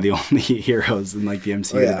think he's one of the only heroes in like the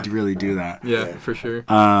MCU to really do that. Yeah, for sure.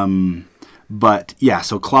 But yeah,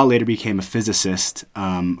 so Claw later became a physicist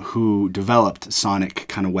who developed sonic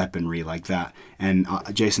kind of weaponry like that. And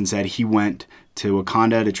Jason said he went to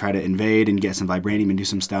Wakanda to try to invade and get some vibranium and do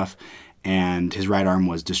some stuff. And his right arm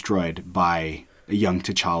was destroyed by a young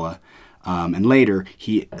T'Challa. And later,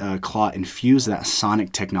 Claw infused that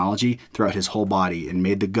sonic technology throughout his whole body and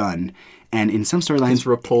made the gun. And in some storylines... His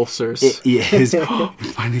repulsors. We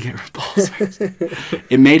finally get repulsors.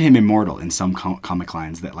 It made him immortal in some comic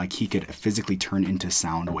lines that like he could physically turn into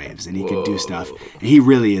sound waves and he could do stuff. And he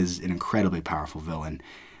really is an incredibly powerful villain.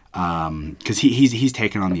 Because he's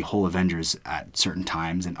taken on the whole Avengers at certain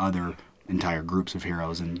times and other entire groups of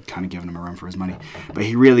heroes and kind of given him a run for his money. But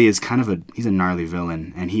he really is he's a gnarly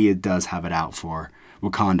villain, and he does have it out for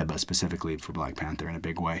Wakanda, but specifically for Black Panther in a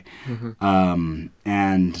big way.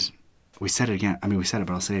 And we said it again. I mean, we said it,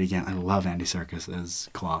 but I'll say it again. I love Andy Serkis as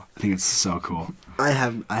Claw. I think it's so cool. I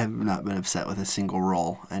have not been upset with a single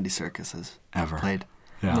role Andy Serkis has ever played.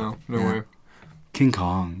 Yeah. No way. King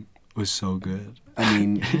Kong was so good. I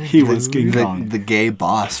mean, he was King Kong. The gay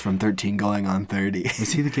boss from 13 Going on 30.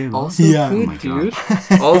 Was he the gay boss? Also good, dude.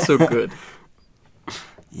 Also good.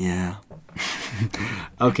 Yeah.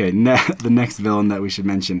 Okay, the next villain that we should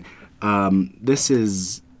mention. This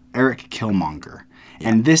is Eric Killmonger.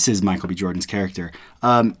 And this is Michael B. Jordan's character.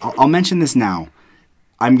 I'll mention this now.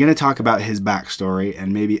 I'm going to talk about his backstory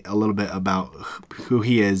and maybe a little bit about who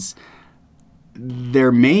he is.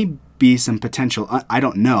 There may be some potential, I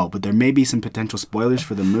don't know, but there may be some potential spoilers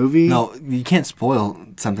for the movie. No, you can't spoil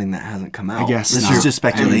something that hasn't come out. I guess this not. is just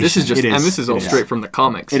speculation. I mean, this is all straight from the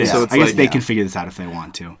comics. It is. So it's I guess they can figure this out if they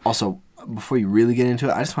want to. Also, before you really get into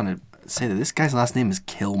it, I just want to say that this guy's last name is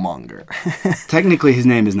Killmonger. Technically, his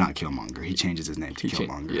name is not Killmonger. He changes his name to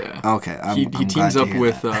Killmonger. Yeah. Okay. He teams up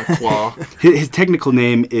with Claw. His technical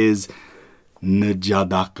name is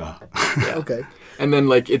Njadaka. Yeah. Okay. And then,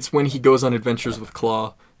 like, it's when he goes on adventures with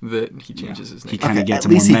Claw that he changes his name. He kind of gets a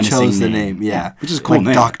more menacing menacing he chose the name. Yeah. Which is a cool like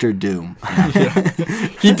name. Dr. Doom.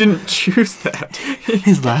 He didn't choose that.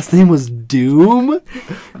 His last name was Doom?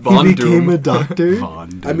 Von he became Doom. a doctor? Von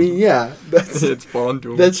Doom. I mean, yeah, It's Von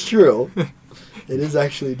Doom. that's true. It is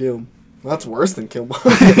actually Doom. Well, that's worse than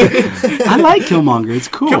Killmonger. I like Killmonger. It's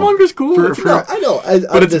cool. Killmonger's cool. No, I know.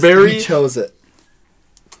 But it's very- He chose it.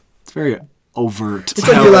 It's very overt. It's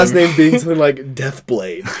like your last name being something like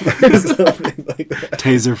Deathblade or something like that.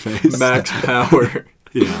 Taserface. Max Power.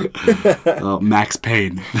 Yeah. Max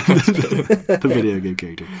Payne. The video game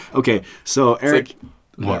character. Okay, so Eric.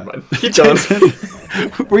 Never mind. Keep going.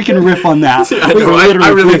 We can riff on that. I know, I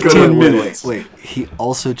really couldn't. Wait. He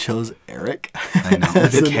also chose Eric? I know.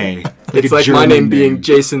 With a K. It's a like my German name being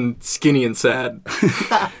Jason Skinny and Sad.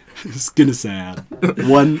 It's gonna sad.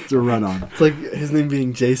 One to run on. It's like his name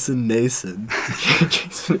being Jason Nason.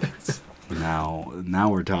 Jason. Now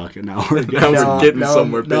we're talking. Now we're Now we're getting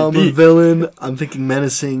somewhere, Now I'm baby. a villain. I'm thinking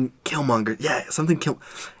menacing. Killmonger. Yeah, something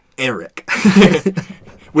Eric.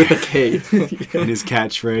 With a K. And his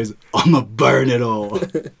catchphrase, "I'ma burn it all."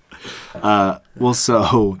 Well,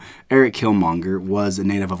 so Eric Killmonger was a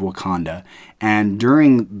native of Wakanda, and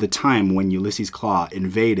during the time when Ulysses Claw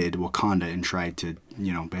invaded Wakanda and tried to,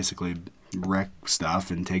 basically wreck stuff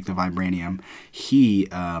and take the vibranium, he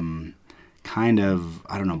kind of,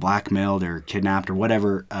 blackmailed or kidnapped or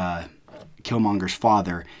whatever Killmonger's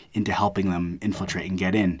father into helping them infiltrate and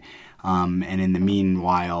get in. And in the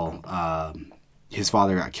meanwhile, his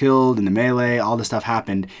father got killed in the melee, all this stuff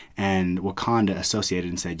happened, and Wakanda associated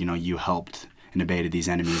and said, you helped and abated these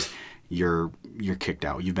enemies. You're kicked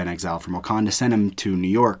out. You've been exiled from Wakanda. Sent him to New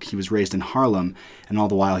York. He was raised in Harlem, and all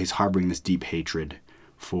the while he's harboring this deep hatred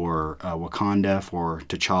for Wakanda, for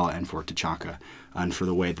T'Challa, and for T'Chaka, and for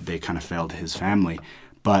the way that they kind of failed his family.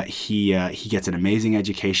 But he gets an amazing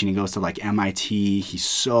education. He goes to MIT. He's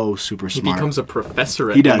so super smart. He becomes a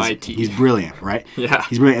professor at MIT. He's brilliant, right? Yeah.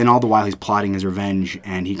 He's brilliant, and all the while he's plotting his revenge.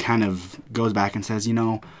 And he kind of goes back and says,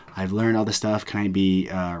 I've learned all this stuff. Can I be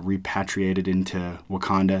repatriated into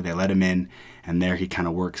Wakanda? They let him in, and there he kind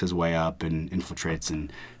of works his way up and infiltrates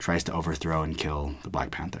and tries to overthrow and kill the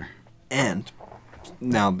Black Panther. And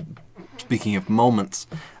now, speaking of moments,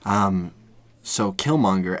 so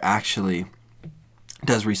Killmonger actually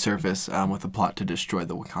does resurface with a plot to destroy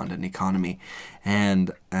the Wakandan economy.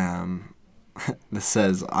 And this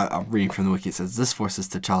says, I'm reading from the wiki, it says, this forces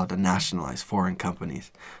T'Challa to nationalize foreign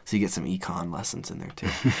companies. So you get some econ lessons in there too.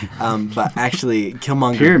 But actually,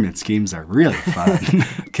 Killmonger... Pyramid schemes are really fun.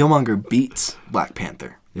 Killmonger beats Black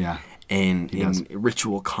Panther. Yeah. In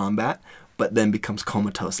ritual combat, but then becomes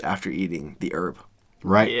comatose after eating the herb.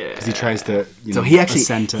 Right, because he tries to. So he actually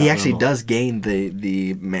level. does gain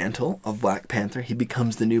the mantle of Black Panther. He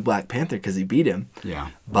becomes the new Black Panther because he beat him. Yeah,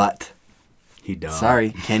 but he does. Sorry,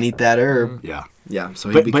 can't eat that herb. Yeah, yeah. So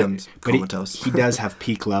he becomes comatose. He does have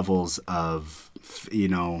peak levels of peak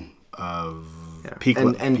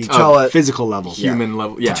T'Challa, physical levels, human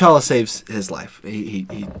level. Yeah, T'Challa saves his life. He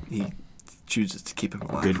chooses to keep him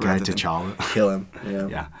alive. Good guy T'Challa. Kill him.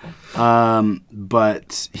 Yeah.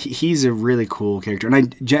 But he's a really cool character,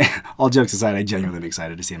 and all jokes aside, I genuinely am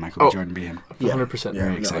excited to see Michael B. Jordan be him. 100%. Yeah,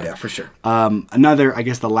 Very excited. Yeah, for sure. Another, I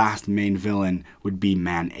guess, the last main villain would be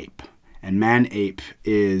Man-Ape, and Man-Ape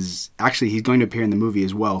is actually he's going to appear in the movie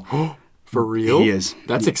as well. For real? He is.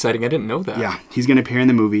 That's exciting. I didn't know that. Yeah, he's going to appear in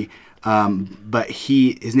the movie. But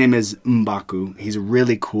his name is M'Baku. He's a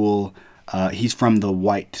really cool. He's from the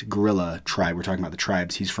white gorilla tribe. We're talking about the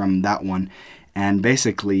tribes. He's from that one, and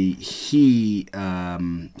basically he's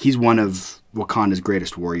one of Wakanda's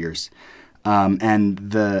greatest warriors. And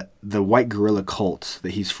the white gorilla cult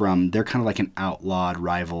that he's from, they're kind of like an outlawed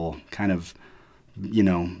rival, kind of,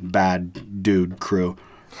 bad dude crew.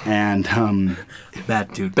 And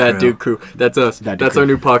Bad Dude Crew. That's us. That's our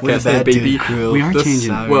new podcast name, baby. Crew. We are changing.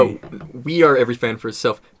 Well, we are every fan for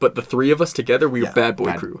itself, but the three of us together, we are Bad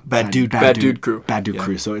Boy Crew. Bad Dude Crew. Bad Dude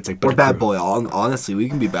Crew. So it's like or Bad Boy. Honestly, we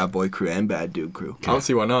can be Bad Boy Crew and Bad Dude Crew. I don't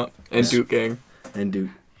see why not. And Dude Gang. And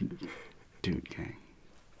Dude Gang.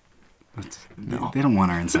 No. They don't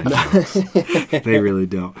want our inside jokes. They really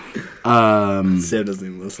don't. Sam doesn't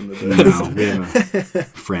even listen to this. No, we have a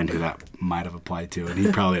friend who that might have applied to, and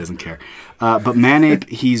he probably doesn't care. But Man-Ape,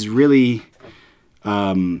 he's really...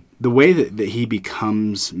 the way that he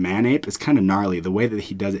becomes Man-Ape is kind of gnarly. The way that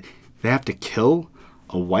he does it, they have to kill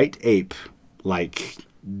a white ape,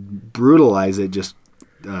 brutalize it, just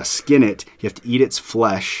skin it. You have to eat its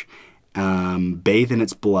flesh, bathe in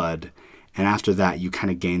its blood, and after that, you kind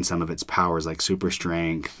of gain some of its powers, like super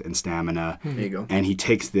strength and stamina. There you go. And he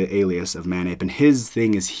takes the alias of Man-Ape. And his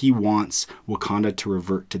thing is he wants Wakanda to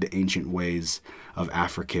revert to the ancient ways of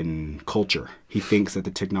African culture. He thinks that the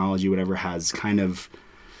technology, whatever, has kind of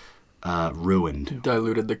ruined.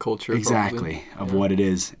 Diluted the culture. Exactly, of what it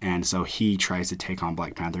is. And so he tries to take on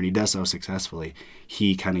Black Panther, and he does so successfully.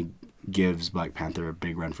 He kind of gives Black Panther a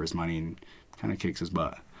big run for his money and kind of kicks his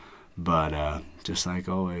butt. But just like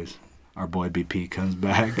always... Our boy BP comes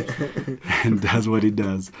back and does what he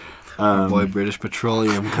does. Our boy British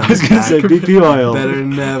Petroleum comes back. I was going to say BP oil. Better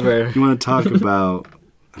than ever. You want to talk about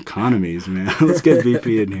economies, man? Let's get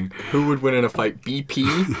BP in here. Who would win in a fight, BP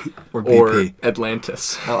or BP? Or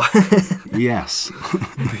Atlantis? Oh. Yes.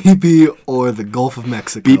 BP or the Gulf of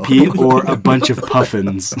Mexico. BP or a bunch of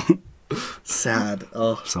puffins. Sad.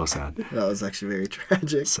 Oh, so sad. That was actually very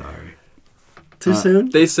tragic. Sorry. Too soon?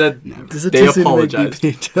 They said they apologized.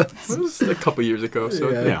 It was a couple years ago. So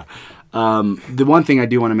yeah. The one thing I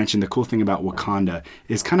do want to mention, the cool thing about Wakanda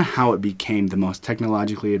is kind of how it became the most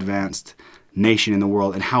technologically advanced nation in the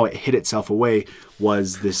world, and how it hid itself away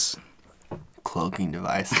was this cloaking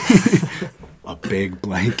device. A big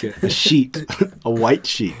blanket, a sheet, a white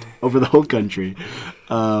sheet over the whole country.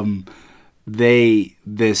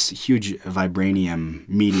 this huge vibranium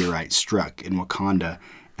meteorite struck in Wakanda,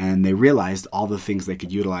 and they realized all the things they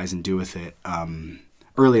could utilize and do with it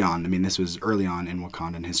early on. I mean, this was early on in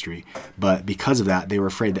Wakandan history, but because of that, they were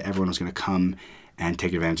afraid that everyone was going to come and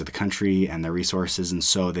take advantage of the country and their resources, and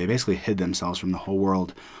so they basically hid themselves from the whole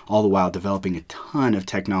world, all the while developing a ton of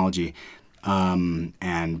technology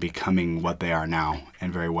and becoming what they are now,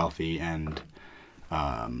 and very wealthy, and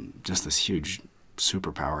just this huge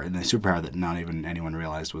superpower, and the superpower that not even anyone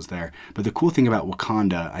realized was there. But the cool thing about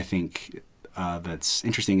Wakanda, I think, that's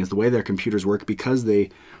interesting is the way their computers work. Because they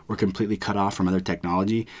were completely cut off from other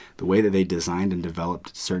technology, the way that they designed and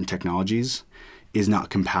developed certain technologies is not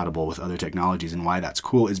compatible with other technologies. And why that's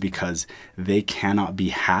cool is because they cannot be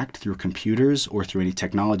hacked through computers or through any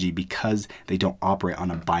technology, because they don't operate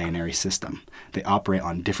on a binary system. They operate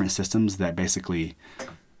on different systems that basically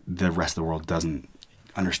the rest of the world doesn't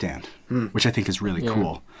understand, which I think is really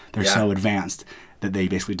cool. They're so advanced that they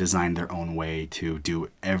basically designed their own way to do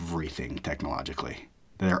everything technologically.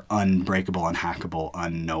 They're unbreakable, unhackable,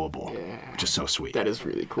 unknowable, which is so sweet. That is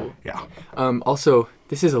really cool. Yeah. Also,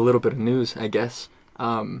 this is a little bit of news, I guess,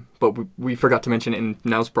 but we forgot to mention it, and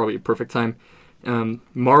now's probably a perfect time.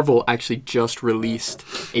 Marvel actually just released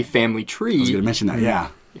a family tree. I was going to mention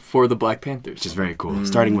that, for the Black Panthers. which is very cool.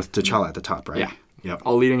 Starting with T'Challa at the top, right? Yeah. Yep.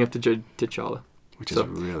 All leading up to T'Challa. Which is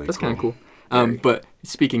really that's cool. kind of cool. But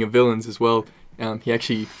speaking of villains as well, he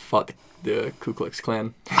actually fought the Ku Klux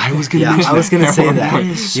Klan. I was going to I was going to say that.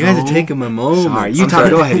 is You had to so- take him a moment. Sorry, you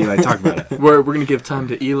talk. Go ahead, Eli. Talk about it. We're going to give time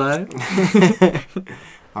to Eli.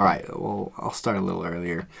 All right, well, I'll start a little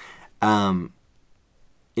earlier.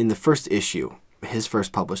 In the first issue, his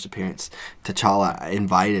first published appearance, T'Challa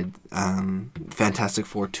invited Fantastic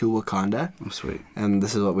Four to Wakanda. Oh, sweet. And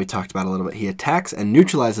this is what we talked about a little bit. He attacks and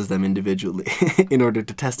neutralizes them individually in order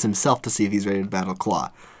to test himself to see if he's ready to battle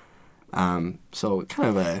Claw. So kind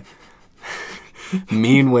of a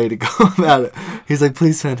mean way to go about it. He's like,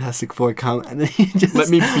 please, Fantastic Four, come. And then he just Let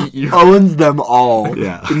me beat you. owns them all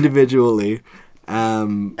Yeah. individually.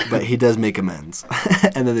 But he does make amends.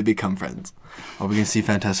 And then they become friends. Are we going to see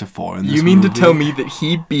Fantastic Four in this You mean movie? to tell me that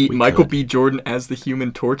he beat We Michael could. B. Jordan as the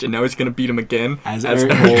Human Torch, and now he's going to beat him again As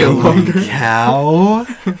Eric Eric Killmonger? Holy cow.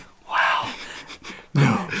 Wow.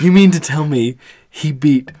 No, you mean to tell me he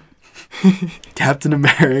beat Captain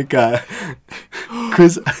America,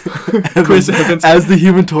 Chris Evans as the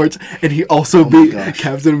Human Torch, and he also beat gosh.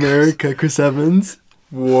 Captain America, Chris Evans?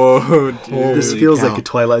 Whoa, dude. This Holy feels cow. like a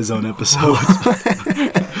Twilight Zone episode.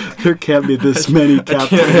 There can't be this many can't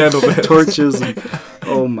handle this. torches.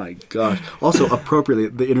 Oh my gosh. Also, appropriately,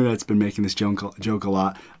 the internet's been making this joke a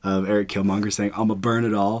lot of Eric Killmonger saying, I'm going to burn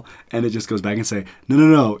it all. And it just goes back and say,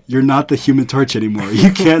 no, you're not the Human Torch anymore.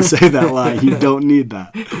 You can't say that line. You don't need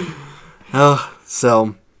that. Oh,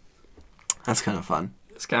 so that's kind of fun.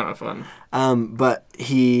 It's kind of fun. But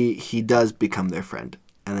he does become their friend,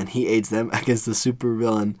 and then he aids them against the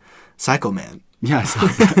supervillain Psycho Man. Yeah, I saw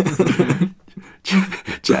that.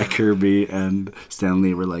 Jack Kirby and Stan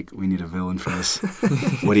Lee were like, we need a villain for this.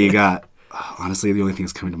 What do you got? Honestly, the only thing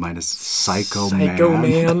that's coming to mind is Psycho Man.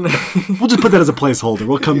 We'll just put that as a placeholder.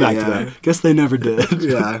 We'll come back to that. Guess they never did.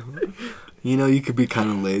 Yeah. You know, you could be kind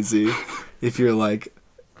of lazy if you're like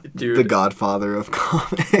Dude, the godfather of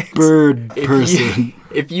comics. Bird person.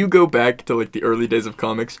 if you go back to like the early days of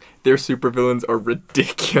comics, their supervillains are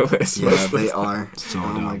ridiculous. Yeah, most of the they time. are. So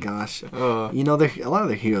oh my dumb. gosh. Uh, You know, a lot of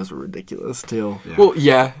their heroes were ridiculous too. Yeah. Well,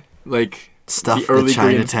 yeah, like Stuff the early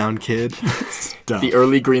Chinatown Kid. Dumb. the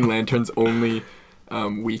early Green Lantern's only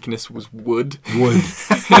weakness was wood. Wood.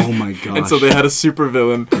 Oh my gosh. And so they had a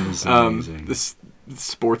supervillain, That was amazing. this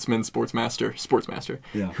sportsmaster,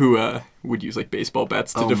 Yeah. who would use like baseball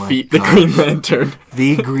bats to Oh my defeat the gosh. Green Lantern.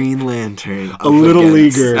 The Green Lantern. A little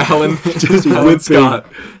leaguer. Alan, Just Alan whipping. Scott.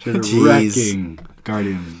 Just Jeez. wrecking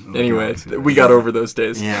Guardian. of the Anyway, Galaxy. we got over those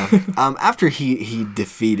days. Yeah. After he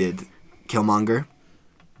defeated Killmonger,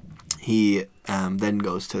 he then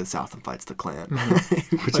goes to the south and fights the Klan.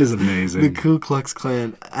 Which is amazing. The Ku Klux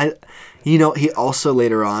Klan. He also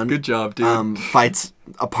later on Good job, dude. fights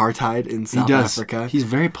apartheid in He South does. Africa. He's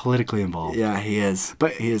very politically involved. Yeah, he is.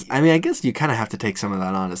 But he is. I mean, I guess you kind of have to take some of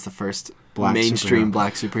that on as the first Black mainstream superhero.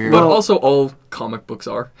 black superhero. But also, all comic books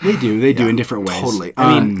are. They do. They do Yeah, in different ways. Totally.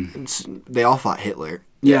 I mean, they all fought Hitler.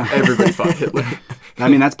 yeah. Everybody fought Hitler. I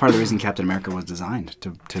mean, that's part of the reason Captain America was designed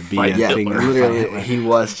to be Fight a Yeah, thing. Hitler. literally, he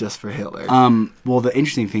was just for Hitler. Well, the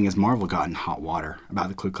interesting thing is Marvel got in hot water about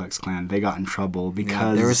the Ku Klux Klan. They got in trouble Yeah,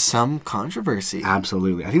 because there was some controversy.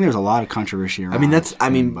 absolutely. I think there was a lot of controversy around. I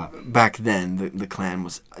mean, but- back then, the Klan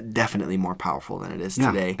was definitely more powerful than it is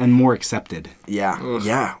yeah, today. and more accepted. Yeah, Ugh.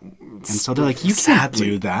 yeah. And so they're like, you can't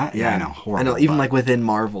do that. Yeah, I know. Horrible. I know. Even like within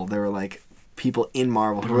Marvel, there were like people in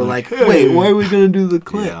Marvel who were like, wait, why are we gonna do the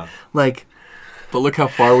Klan? Yeah. Like, But look how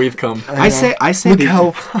far we've come. I say look they,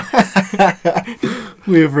 how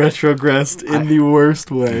we have retrogressed in the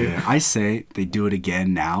worst way. Yeah, I say they do it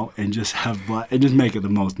again now and just have and just make it the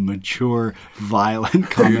most mature, violent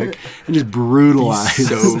comic and just brutalize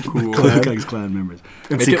So cool. Ku Klux Klan members.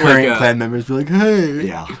 And Make see it current like a- Klan members be like, hey.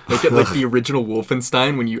 Yeah, Make it like the original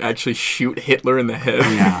Wolfenstein when you actually shoot Hitler in the head.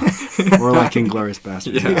 yeah. Or like Inglourious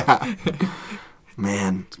Bastards. Yeah.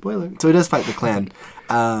 Man. Spoiler. So he does fight the Klan.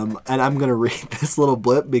 And I'm going to read this little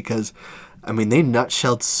blip because, I mean, they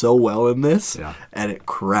nutshelled so well in this, Yeah. and it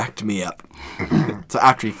cracked me up. So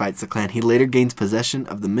after he fights the Klan, he later gains possession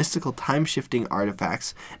of the mystical time-shifting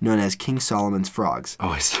artifacts known as King Solomon's Frogs. Oh,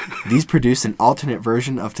 I see. These produce an alternate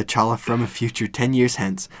version of T'Challa from a future 10 years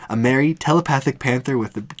hence, a merry, telepathic panther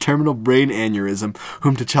with a terminal brain aneurysm,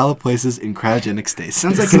 whom T'Challa places in cryogenic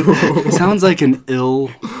stasis. Sounds like an ill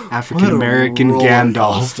African American roller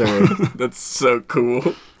Gandalf. coaster. That's so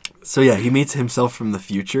cool. So yeah, he meets himself from the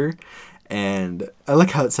future, and I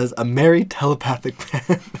like how it says a merry telepathic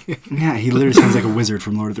panther. Yeah, he literally sounds like a wizard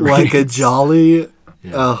from Lord of the Rings. Like a jolly,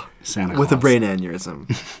 Santa with a Claus. brain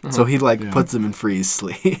aneurysm. So he puts him in freeze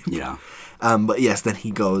sleep. Yeah. But yes, then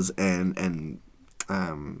he goes and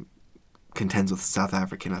contends with South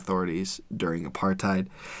African authorities during apartheid,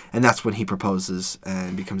 and that's when he proposes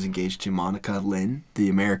and becomes engaged to Monica Lynn, the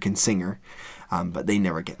American singer. But they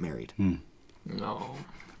never get married. No.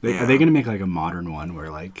 Are they going to make like a modern one where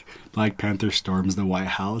like Black Panther storms the White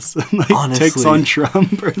House and like Honestly. takes on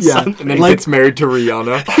Trump or Yeah. something? And then Like- gets married to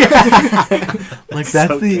Rihanna. Like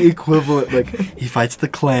that's the equivalent. Like he fights the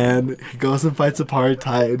Klan, he goes and fights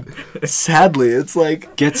apartheid. Sadly, it's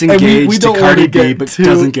like Gets and we engaged to don't Cardi wanna B get but too-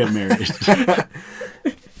 doesn't get married.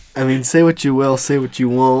 I mean, say what you will, say what you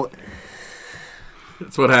won't.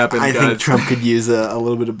 That's what happened, I guys. think Trump could use a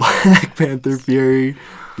little bit of Black Panther fury.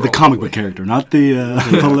 The comic book character, not the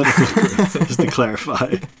political. Just to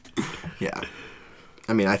clarify. Yeah.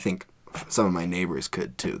 I mean, I think some of my neighbors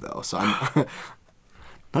could too, though. So I'm not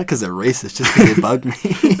because they're racist, just because they bug me.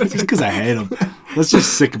 Just because I hate him. Let's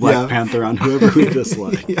just sick Black Yeah. Panther on whoever we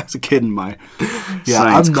dislike. Yeah. It's a kid in my Yeah,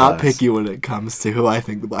 science I'm not class. picky when it comes to who I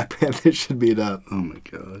think the Black Panther should beat up. Oh my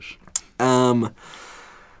gosh.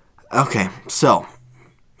 Okay, so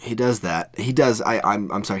he does that. He does.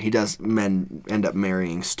 I'm sorry. He does. Men end up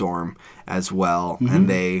marrying Storm as well, and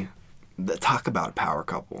they talk about a power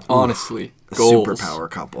couple. Honestly, A goals. super power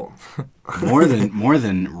couple. More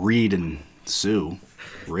than Reed and Sue.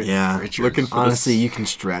 Yeah. Richards. Looking for Honestly, you can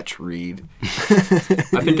stretch Reed. I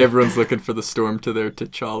think everyone's looking for the Storm to their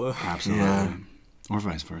T'Challa. Absolutely. Yeah. Or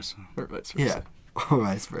vice versa. Or vice versa. Yeah, or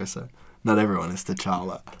vice versa. Not everyone is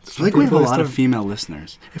T'Challa. I feel like we have a lot of female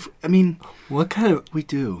listeners. What kind of? We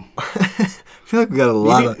do. I feel like we got a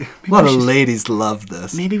lot of ladies love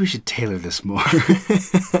this. Maybe we should tailor this more.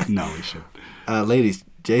 No, we should. Ladies,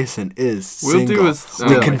 Jason is We'll single. do as- We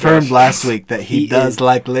oh my confirmed gosh. last week that he does is-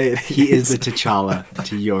 like ladies. He is the T'Challa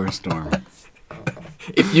to your Storm.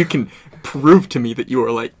 If you can prove to me that you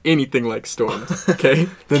are like anything like Storm, okay?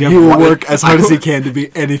 Then You he have will one- work as hard as he can to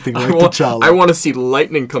be anything like T'Challa. I want to see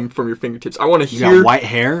lightning come from your fingertips. I want to You hear. got white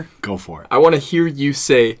hair? Go for it. I want to hear you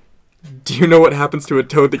say, "Do you know what happens to a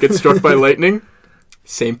toad that gets struck by lightning?"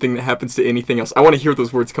 Same thing that happens to anything else. I want to hear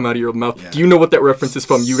those words come out of your mouth. Yeah. Do you know what that reference is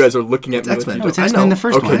from? You guys are looking at me. X-Men. Like No, it's I X-Men know. the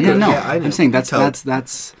first Okay, one. Yeah, good. no. Yeah, I know. I'm saying that's Toad.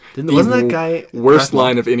 Wasn't that guy worst Brad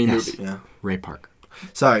line of any Yes. movie. Yeah. Ray Park.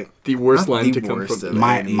 Sorry. The worst Not line the to come worst from. of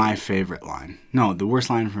The, My favorite line. No, the worst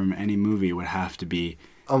line from any movie would have to be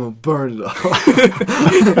I'm gonna burn it all.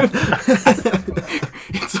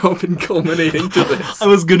 it's all been culminating to this. I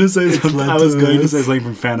was gonna say something. led I was to going to this. say something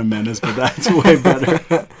from Phantom Menace, but that's way better.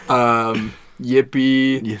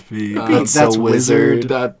 Yippee. Yippee. That's so wizard.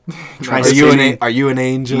 That. Try Are you spinning. are you an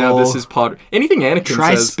angel? No, this is Potter. Anything Anakin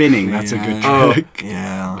Try says. spinning. That's a good Oh. trick.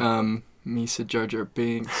 Yeah. Misa Jar Jar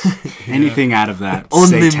Binks. Anything out of that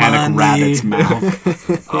Only satanic money. rabbit's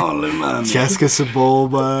mouth. Only money. Jessica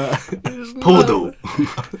Sebulba. Poodle.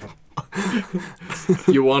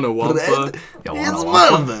 You want a Wampa? It's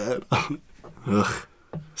mother. Ugh.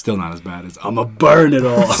 Still not as bad as I'm a burn it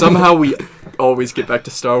all. Somehow we always get back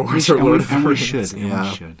to Star Wars or Lord of the and we Rings. should. And Yeah.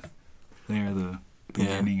 we should. They are the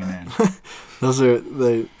Yeah. beginning and end. Those are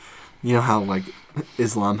the. You know how like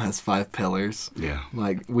Islam has 5 pillars. Yeah.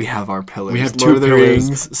 Like we have our pillars. We have Lord 2 of the pillars.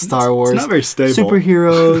 Rings, Star Wars. It's not very stable.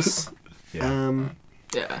 Superheroes. Yeah.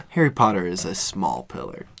 Yeah. Harry Potter is a small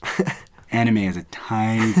pillar. Anime is a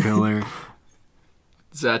tiny pillar.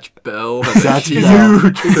 Zatch Bell. Zatch She's Bell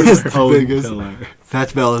huge. is the Own biggest. pillar.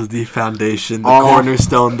 Thatch Bell is the foundation, the All-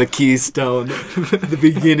 cornerstone, the keystone, the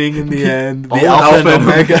beginning and the end, the All alpha and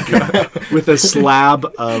alpha and omega. With a slab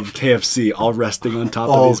of KFC all resting on top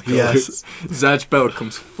of these pillars. Zatch Bell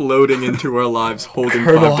comes floating into our lives holding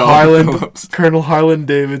Colonel $5 Harlan, Phillips. Colonel Harlan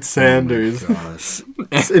David Sanders,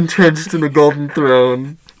 is entrenched in a golden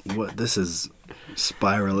throne. What? This is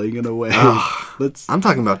spiraling in a way. Let's I'm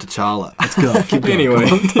talking about T'Challa. let's go. Keep going. Anyway.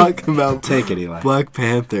 I'm talking about Take it, Eli. Black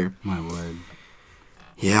Panther. My word.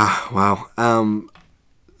 Yeah, wow.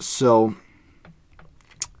 So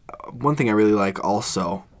one thing I really like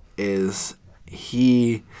also is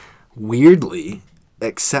he weirdly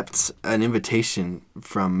accepts an invitation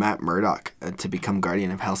from Matt Murdock to become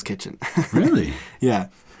guardian of Hell's Kitchen. Really? Yeah.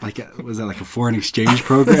 Was that like a foreign exchange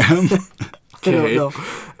program? I don't know.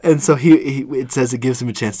 And so he it says it gives him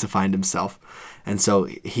a chance to find himself. And so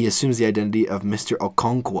he assumes the identity of Mr.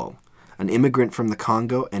 Okonkwo, an immigrant from the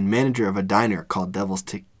Congo and manager of a diner called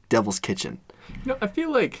Devil's Kitchen. You know, I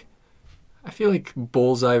feel like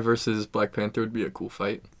Bullseye versus Black Panther would be a cool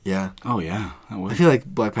fight. Yeah. Oh yeah, that I would. feel like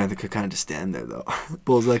Black Panther could kind of just stand there, though.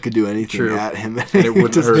 Bullseye could do anything True. at him. And it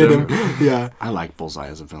wouldn't just hurt hit him. Yeah. I like Bullseye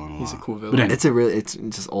as a villain a lot. He's a cool villain. But, anyway, It's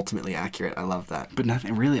just ultimately accurate. I love that. but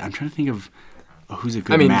nothing really. I'm trying to think of who's a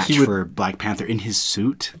good match he would- for Black Panther in his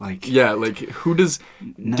suit. Like Yeah, like who does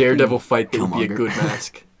Nothing- Daredevil fight that would be a Killmonger. good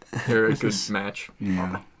mask? Or a With good this- match?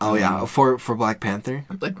 yeah. Oh, yeah. For Black Panther?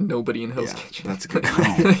 Like nobody in Hell's Yeah, Kitchen. that's a good call.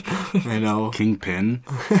 I know. Kingpin.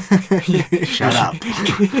 Shut up.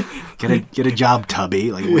 Get a job,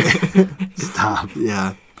 Tubby. Like stop.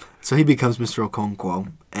 Yeah. So he becomes Mr.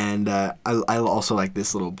 Okonkwo. And I also like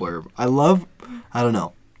this little blurb. I don't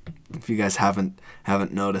know if you guys haven't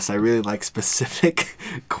noticed, I really like specific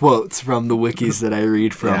quotes from the wikis that I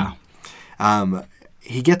read from. Yeah.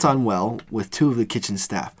 He gets on well with two of the kitchen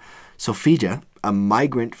staff. Sofija, a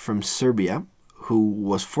migrant from Serbia who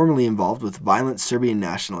was formerly involved with violent Serbian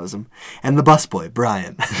nationalism, and the busboy,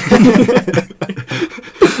 Brian.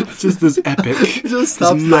 Just this epic. Just this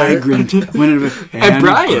stops there. migrant. And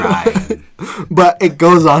Brian. But it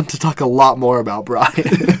goes on to talk a lot more about Brian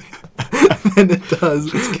than it does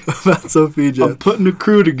about Sofija. I'm putting a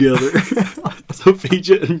crew together.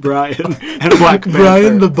 Sophia and Brian and Black Panther.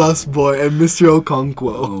 Brian the busboy and Mr.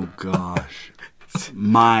 Okonkwo. Oh gosh.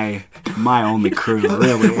 My only crew,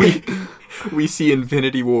 really. We see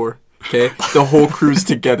Infinity War. Okay, the whole crew's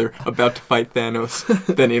together about to fight Thanos.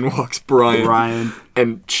 Then in walks Brian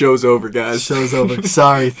and show's over, guys. Show's over.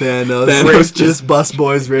 Sorry, Thanos. Thanos just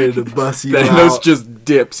busboy's ready to bust you Thanos out. just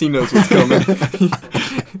dips. He knows what's coming.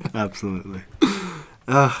 Absolutely.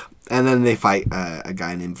 And then they fight a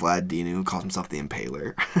guy named Vlad Dinu who calls himself the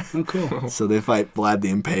Impaler. Oh, cool. So they fight Vlad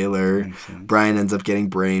the Impaler. Makes sense. Brian ends up getting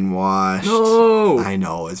brainwashed. No. I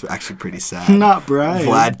know, it's actually pretty sad. Not Brian.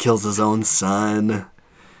 Vlad kills his own son.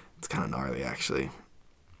 It's kind of gnarly, actually.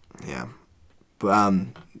 Yeah. But,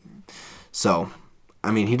 so,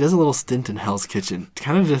 I mean, he does a little stint in Hell's Kitchen,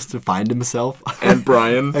 kind of just to find himself. And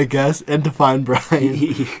Brian. I guess, and to find Brian.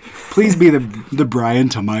 Please be the Brian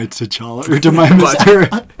to my T'Challa or to my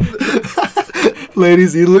Mr.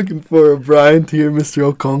 Ladies, you looking for a Brian to your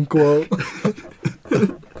Mr. Okonkwo?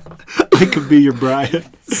 I could be your Brian.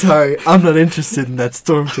 Sorry, I'm not interested in that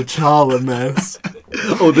Storm T'Challa mess.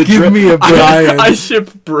 Oh, Give me a Brian. I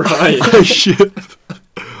ship Brian. I ship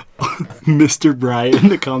Mr. Brian,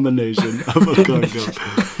 the combination of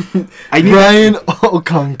Okonkwo. I need Brian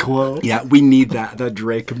Okonkwo. Yeah, we need that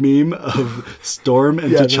Drake meme of Storm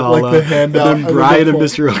and Yeah, T'Challa, like the handout and then of Brian the and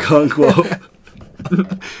Mr. Okonkwo.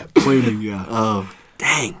 Claiming, yeah. Oh,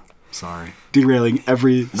 dang. Sorry, derailing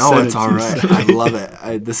every. No, sentence it's all you right. said. I love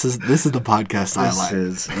it. This is the podcast I like.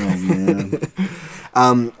 This is, oh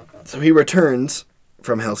man. So he returns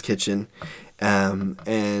from Hell's Kitchen,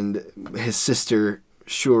 and his sister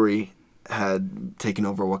Shuri had taken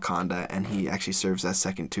over Wakanda, and he actually serves as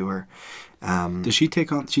second to her. Does she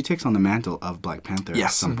take on? She takes on the mantle of Black Panther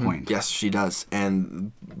at some point. Yes, she does.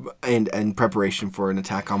 And in preparation for an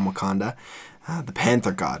attack on Wakanda, the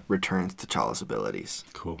Panther God returns T'Challa's abilities.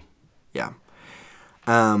 Cool. Yeah.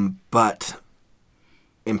 But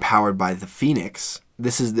empowered by the Phoenix,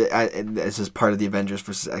 this is part of the Avengers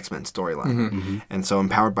versus X-Men storyline. And so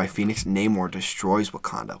empowered by Phoenix, Namor destroys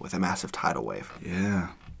Wakanda with a massive tidal wave. Yeah.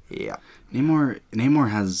 Yeah. Namor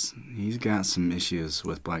he's got some issues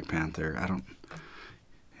with Black Panther.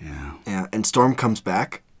 Yeah. And Storm comes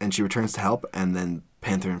back and she returns to help, and then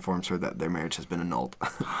Panther informs her that their marriage has been annulled.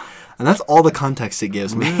 And that's all the context it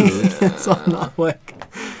gives me. It's all not like,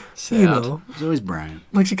 Sad. you know, There's always Brian.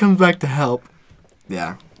 like she comes back to help.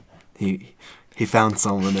 Yeah. He He found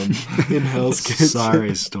someone in Hell's Kitchen.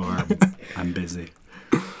 Sorry, Storm. I'm busy.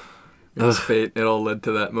 It was fate. It all led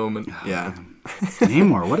to that moment. Yeah.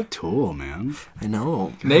 Namor, what a tool, man. I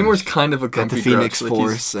know. Namor's kind of a Got grumpy the Phoenix Drux. Like,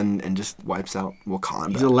 Force and just wipes out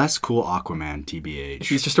Wakanda. He's a less cool Aquaman, TBH.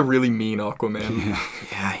 he's just a really mean Aquaman.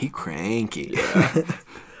 Yeah, he cranky.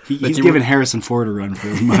 He's giving Harrison Ford a run for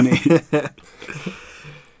his money.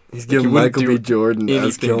 He's He giving wouldn't Michael do B. Jordan as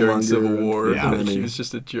anything during Killmonger. Civil War. Yeah. Like, he was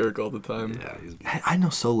just a jerk all the time. Yeah, I know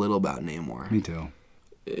so little about Namor. me too.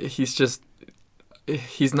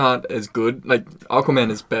 He's not as good. Like,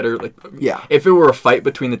 Aquaman is better. Like, Yeah. if it were a fight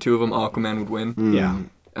between the two of them, Aquaman would win. Yeah.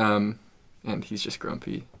 And he's just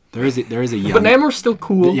grumpy. There is a young... But Namor's still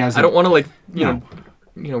cool. Yeah, I don't want to, like, you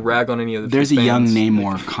know, rag on any of the There's a fans. young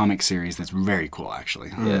Namor comic series that's very cool, actually.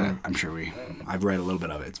 Yeah. I'm sure I've read a little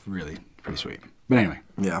bit of it. It's really pretty sweet. But anyway.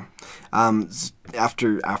 Yeah.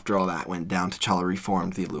 After all that went down, T'Challa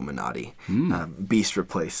reformed the Illuminati. Beast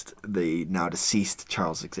replaced the now deceased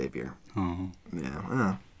Charles Xavier. Oh.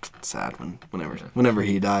 Yeah. Sad whenever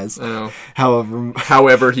he dies. I know.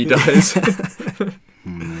 However, he dies.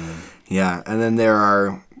 yeah, and then there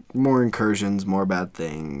are more incursions, more bad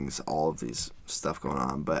things, all of these stuff going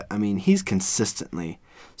on. But I mean, he's consistently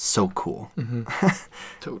so cool.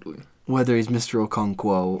 Totally. Whether he's Mr.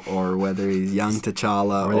 Okonkwo or whether he's young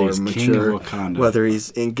T'Challa Or or he's mature, King of Wakanda. whether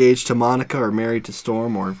he's engaged to Monica or married to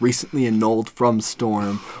Storm or recently annulled from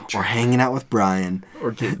Storm or hanging out with Brian.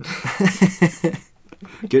 Or getting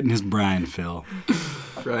Getting his Brian fill.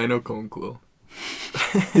 Brian Okonkwo.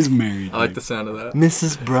 He's married. I like the sound of that.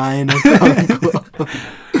 Mrs. Brian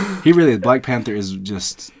Okonkwo. He really is. Black Panther is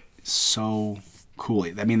just so cool.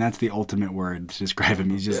 I mean, that's the ultimate word to describe him.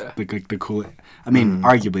 He's just the cool. I mean,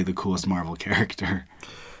 arguably the coolest Marvel character.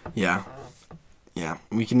 Yeah. Yeah.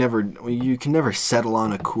 You can never settle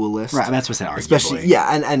on a cool list. Right, that's what I said, arguably. Especially,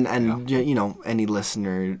 and you know, any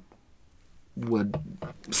listener would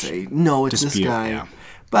say, no, it's Dispute, this guy. yeah.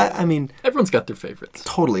 But, I mean... Everyone's got their favorites.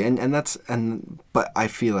 Totally. But I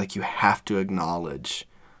feel like you have to acknowledge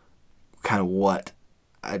kind of what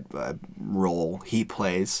role he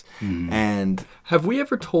plays. And... Have we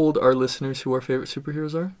ever told our listeners who our favorite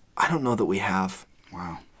superheroes are? I don't know that we have.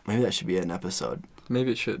 Wow. Maybe that should be an episode.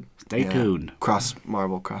 Maybe it should. Stay tuned. Cross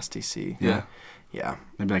Marvel, cross DC. Yeah. Yeah.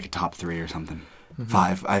 Maybe like a top 3 or something.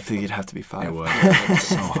 5. I think it'd have to be 5. It would. It's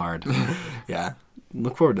so hard. Yeah.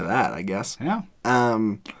 Look forward to that, I guess. Yeah.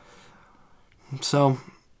 So,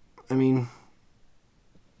 I mean,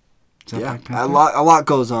 Is that yeah, Black Panther? a lot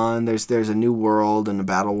goes on. There's a new world and a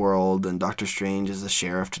battle world, and Doctor Strange is the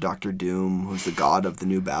sheriff to Doctor Doom, who's the god of the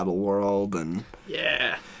new battle world, and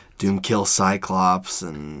Yeah. Doom kills Cyclops,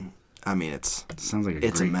 and I mean, it's Sounds like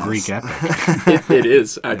it's a mess. Greek epic. It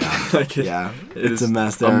is, actually. Like, yeah, it it's is a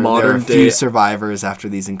mess. a There are modern a few day- survivors after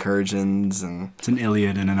these incursions, and It's an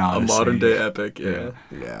Iliad and an A Odyssey. modern day epic, yeah.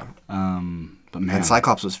 yeah. But man. And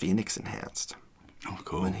Cyclops was Phoenix enhanced Oh,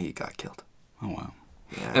 cool. when he got killed. Oh, wow.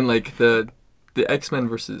 Yeah. And like the X-Men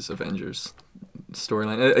versus Avengers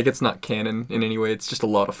storyline, like it's not canon in any way. It's just a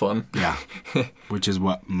lot of fun. Yeah. Which is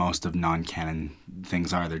what most of non-canon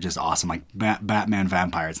things are. They're just awesome. Like Batman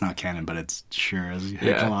Vampire. It's not canon, but it's sure is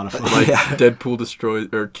a lot of fun. Like Deadpool destroys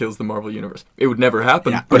or kills the Marvel Universe. It would never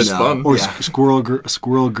happen, Yeah, but or it's fun. Or Yeah.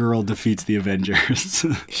 Squirrel Girl defeats the Avengers.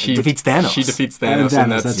 She defeats Thanos. She defeats Thanos, Thanos,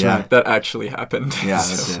 and that's right. that actually happened. Yeah, that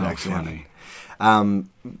so did actually happen. funny.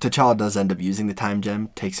 T'Challa does end up using the time gem,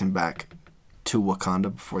 takes him back to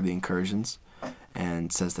Wakanda before the incursions,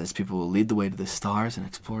 and says that his people will lead the way to the stars and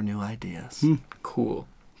explore new ideas. Cool.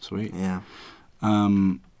 Sweet. Yeah.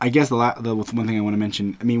 I guess the one thing I want to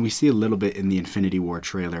mention, I mean, we see a little bit in the Infinity War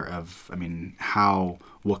trailer of, I mean, how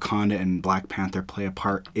Wakanda and Black Panther play a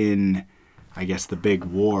part in, I guess, the big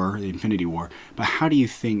war, the Infinity War. But how do you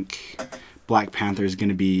think Black Panther is going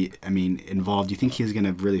to be, I mean, involved? Do you think he's going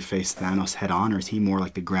to really face Thanos head on, or is he more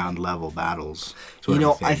like the ground level battles? You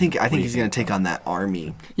know, I think he's going to take on that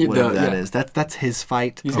army, Yeah, whatever that yeah. is. That's his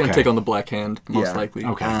fight. He's gonna Okay. take on the Black Hand, most likely.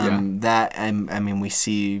 Okay. That I mean, we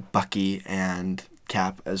see Bucky and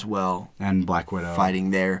Cap as well And Black Widow.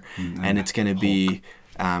 fighting there, and it's going to be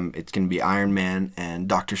Iron Man and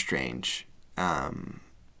Doctor Strange.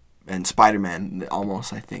 And Spider-Man,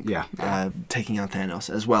 almost, I think. Yeah. Taking on Thanos,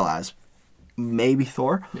 as well as maybe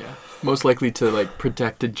Thor. Yeah. Most likely to like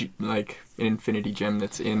protect an Infinity Gem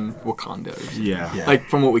that's in Wakanda. Or something. Yeah. Yeah. Like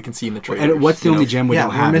from what we can see in the trailer. And what's the only gem we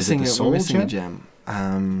don't have? missing Is it the we're Soul missing Gem? a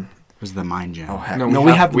gem. Or is it the Mind Gem? Oh heck, No, no,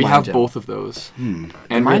 we have the we Mind have Gem. both of those. And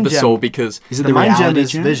we Mind have the Gem- Soul because Is it The the Mind Gem reality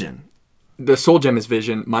is gem? Vision. the Soul Gem is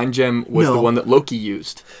Vision. Mind Gem was No. the one that Loki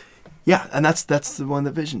used. Yeah, and that's the one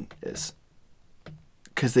that Vision is.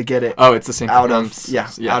 because they get it Oh, it's the same out thing. of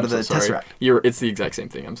out I'm of the so sorry. Tesseract. It's the exact same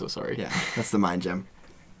thing. I'm so sorry. Yeah, that's the mind gem.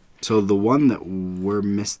 So the one that we're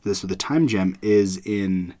missed this with the time gem is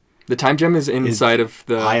in The time gem is inside of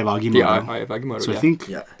the Eye of Agamotto. The Eye of Agamotto. So yeah. I think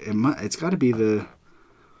Yeah. it's got to be the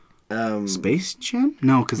space gem.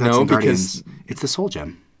 No, because that's No, in because- Guardians. It's the soul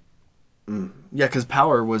gem. Yeah, because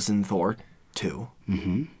power was in Thor 2.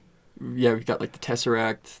 Yeah, we've got like the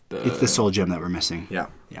Tesseract. It's the soul gem that we're missing. Yeah.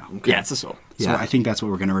 Yeah. Yeah, it's the soul. So Yeah. I think that's what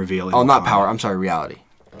we're gonna reveal. in Oh, not Wakanda. power. I'm sorry, reality.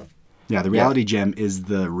 Yeah, the reality gem is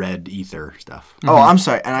the red ether stuff. Oh, I'm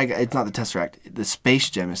sorry, and it's not the Tesseract. The space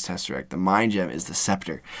gem is Tesseract. The mind gem is the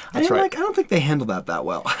scepter. That's right. I don't think they handled that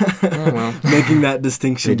well. well. Making that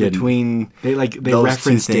distinction They didn't. between They those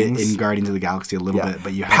referenced two it things. in Guardians of the Galaxy a little bit,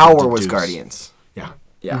 but you have power to was deduce. Guardians. Yeah.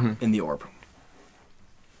 Yeah, in the orb.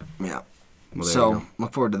 Yeah. Well, there you So go.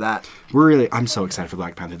 look forward to that. I'm so excited for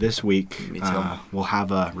Black Panther this week. Me too. We'll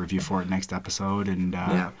have a review for it next episode, and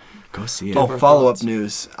go see it. Oh, follow-up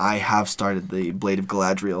news. I have started the Blade of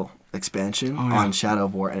Galadriel expansion Oh, yeah. on Shadow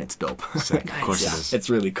of War, and it's dope. Sick. Of course it is. It's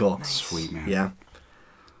really cool. Sweet, man. Yeah.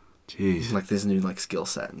 Jeez. Like this new skill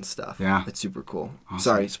set and stuff. Yeah. It's super cool. Awesome.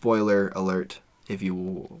 Sorry, spoiler alert. If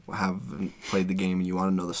you haven't played the game and you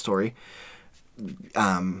want to know the story,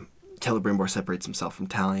 Celebrimbor separates himself from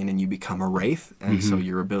Talion and you become a wraith, and so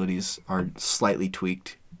your abilities are slightly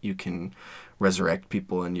tweaked. You can resurrect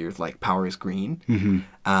people and your power is green.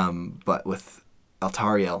 But with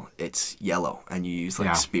Altariel, it's yellow and you use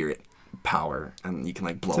spirit power and you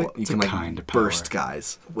can blow up. You can kind of power. burst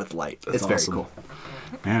guys with light. That's it's very awesome. cool.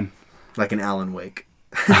 Man. Like an Alan Wake.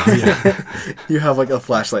 Yeah. You have a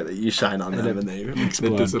flashlight that you shine on them and they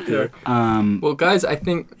Explode. disappear. Um, Well, guys, I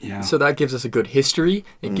think Yeah. so. That gives us a good history.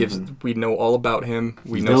 It gives we know all about him.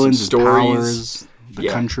 We know villains, some stories, powers, the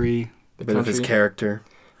Yeah. country. the a bit of his country. character.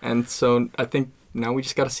 And so I think now we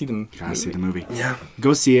just got to see them. Gotta see the movie. Yeah.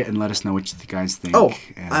 Go see it and let us know what you guys think. Oh,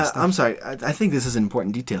 and I'm sorry. I think this is an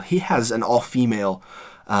important detail. He has an all-female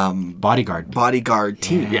bodyguard. bodyguard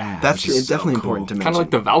team. Yeah, That's which is it's definitely so cool. important to mention. Kind of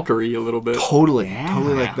like the Valkyrie a little bit. Totally, Yeah.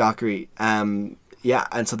 totally like Valkyrie. Yeah,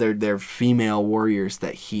 and so they're female warriors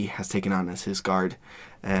that he has taken on as his guard,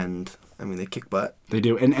 and I mean they kick butt. They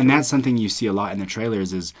do, and that's something you see a lot in the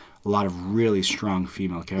trailers is a lot of really strong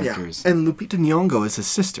female characters. And Lupita Nyong'o is his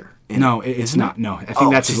sister. No, it's isn't not. it? No, I think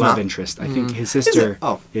Oh, that's his she's love not? interest. I think his sister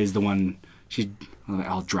Oh. is the one.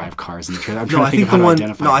 I'll drive cars in the trailer. I'm No, trying I to think think of how the to one.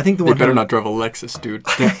 identify. No, I think the They one. better not drive a Lexus, dude.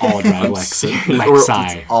 They all drive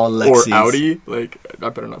Lexi. all or Lexis. Audi. I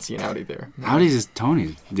better not see an Audi there. Audi's is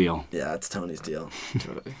Tony's deal. Yeah, it's Tony's deal.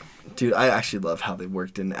 Dude, I actually love how they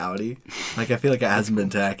worked in Audi. I feel like it hasn't been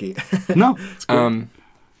tacky. No, it's good.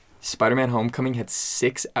 Spider-Man: Homecoming had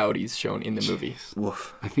 6 Audis shown in the movie.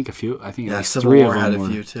 Woof. I think a few. I think Yeah, at least Civil 3 War of had them a were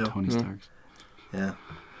few, too. Tony Stark's. Yeah.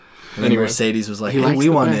 And then Anyway. Mercedes was like, He hey, likes we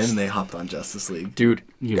the want best. in, and they hopped on Justice League. Dude,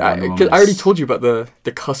 You I, Wonder Woman 'cause I already is- told you about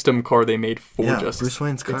the custom car they made for Yeah, Justice. Bruce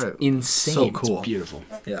Wayne's car. It's insane. So cool. Beautiful.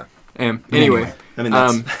 Yeah. Anyway, I mean,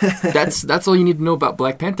 that's all you need to know about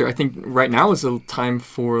Black Panther. I think right now is a time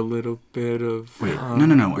for a little bit of. Wait,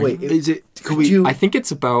 no. wait, Is it? could you- I think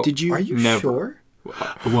it's about. Did you? Are you Never. sure?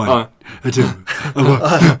 One, a two, a one.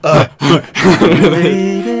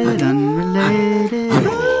 Unrelated, unrelated.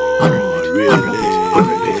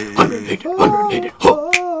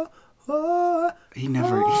 He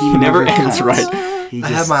never ends cuts. right. He I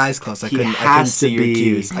had my eyes closed. I he couldn't has see to your be-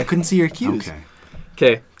 cues. I couldn't see your cues. Okay.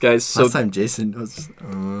 Okay, guys. So Last time Jason was.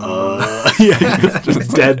 Yeah,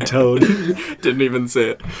 just dead toad. didn't even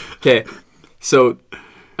say it. Okay, so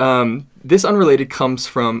this unrelated comes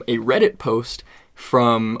from a Reddit post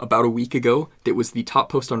from about a week ago. That was the top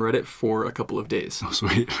post on Reddit for a couple of days. Oh,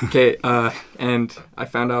 sweet. Okay, and I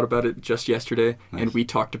found out about it just yesterday, and we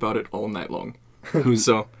talked about it all night long. Who's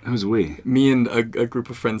we? Me and a group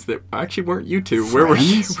of friends that actually weren't you two. Where were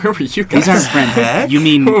you? Friends? Where were you guys? These aren't friends. You What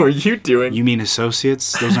mean were you doing?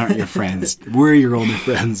 associates? Those aren't your friends. We're your only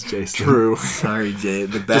friends, Jason. True. Sorry, Jay.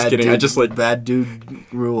 The bad kidding, Dude, I just, bad dude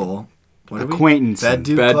rule. What are we? Acquaintance. Bad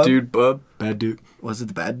dude Bad club? dude bub. Bad dude. Was it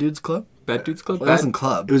the Bad Dudes Club? Bad dudes club. Well, it wasn't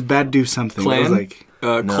club. It was bad dude something. It was Clan? like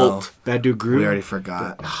No. Cult. bad dude group. We already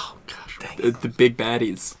forgot. Oh gosh. The big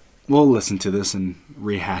baddies. We'll listen to this and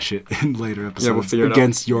rehash it in later episodes we'll figure it out.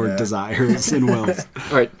 against your Yeah. desires and wills.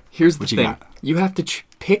 All right. Here's the What you thing. got? You have to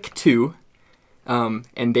pick 2, and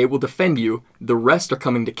they will defend you. The rest are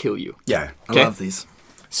coming to kill you. Yeah, I Okay. love these.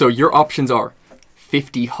 So your options are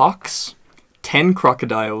 50 hawks, 10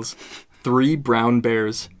 crocodiles, 3 brown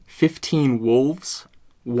bears, 15 wolves,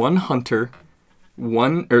 1 hunter,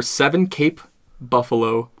 7 Cape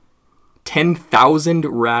buffalo, 10,000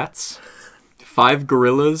 rats, 5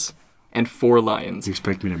 gorillas, and 4 lions. You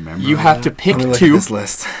expect me to remember? You have to pick Let me look at 2. this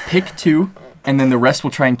list. Pick 2, and then the rest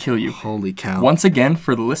will try and kill you. Holy cow. Once again,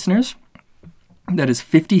 for the listeners, that is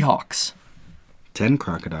 50 hawks, 10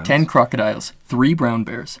 crocodiles. 10 crocodiles, 3 brown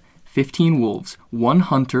bears, 15 wolves, 1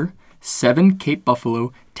 hunter, 7 Cape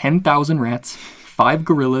buffalo, 10,000 rats, 5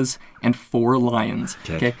 gorillas, and 4 lions.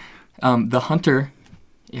 Okay. The hunter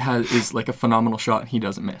is like a phenomenal shot. He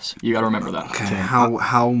doesn't miss. You got to remember that. Okay.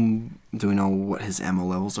 How do we know what his ammo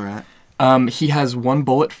levels are at? He has 1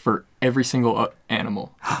 bullet for every single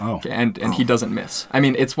animal. Oh. Okay, and he doesn't miss. I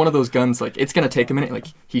mean, it's one of those guns, like, it's going to take a minute. Like,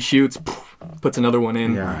 he shoots, puts another one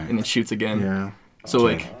in, and then shoots again. Yeah. So,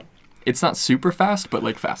 like, it's not super fast, but,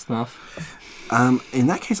 like, fast enough. In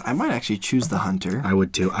that case, I might actually choose the hunter. I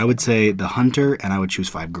would too. I would say the hunter, and I would choose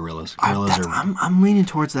 5 gorillas. I'm leaning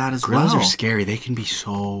towards that as Gorillas well. are scary. They can be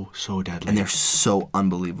so deadly. And they're so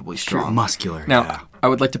unbelievably strong. muscular. Now, yeah. I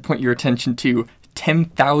would like to point your attention to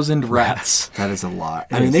 10,000 rats. That is a lot.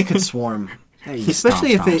 I mean, they could swarm. Hey,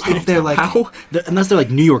 Especially if they're like... How Unless they're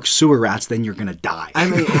like New York sewer rats, then you're gonna die. I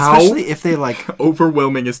mean, How? especially if they like...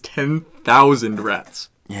 overwhelming is 10,000 rats?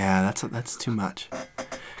 Yeah, that's too much.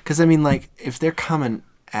 Because, I mean, like, if they're coming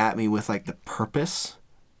at me with, like, the purpose,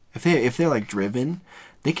 if they're like, driven,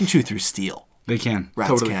 they can chew through steel. They can. Rats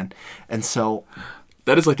Totally. can. And so...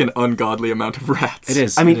 That is like an ungodly amount of rats. It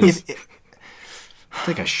is. I mean, it is. if... It's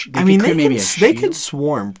like a they could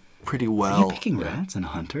swarm pretty Are well. you picking rats and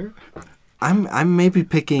hunter? I'm maybe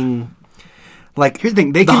picking... Like, Here's the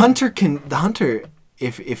thing. the hunter,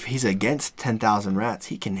 if he's against 10,000 rats,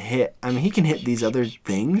 he can hit. I mean, he can hit these other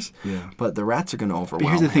things. Yeah. But the rats are going to overwhelm.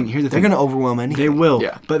 here's the thing, him. They're They're going to overwhelm anything. They will.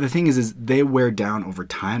 Yeah. But the thing is they wear down over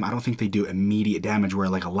time. I don't think they do immediate damage where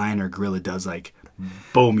like a lion or gorilla does like,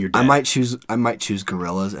 boom, you're dead. I might choose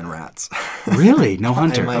gorillas and rats. Really? No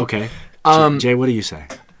hunter. might. Okay. Jay, what do you say?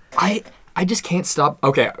 I just can't stop.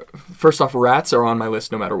 Okay, first off, rats are on my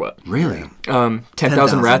list no matter what. Really?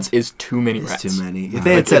 10,000 rats is too many rats. Too many. If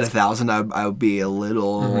they had said 1,000, I would be a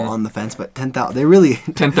little on the fence. But 10,000, they really.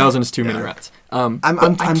 10,000 is too many rats. I'm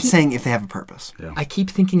saying if they have a purpose. Yeah. I keep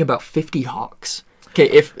thinking about 50 hawks. Okay,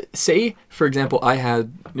 if, say, for example, I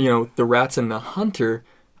had, the rats and the hunter,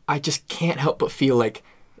 I just can't help but feel like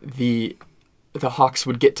the hawks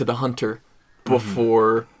would get to the hunter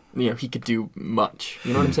before, he could do much.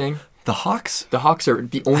 You know what I'm saying? The hawks. The hawks are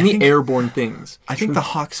the only airborne things. I think the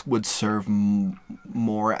hawks would serve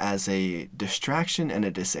more as a distraction and a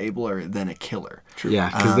disabler than a killer. True. Yeah,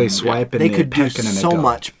 because they swipe and they could do peck and then they so go.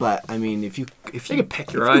 much, but I mean, if you They could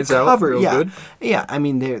peck your if you eyes out cover, real good. Yeah, I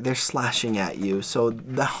mean they're slashing at you. So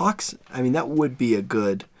the hawks, I mean that would be a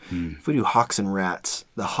good. If we do hawks and rats,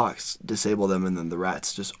 the hawks disable them and then the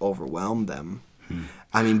rats just overwhelm them.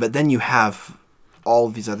 I mean, but then you have all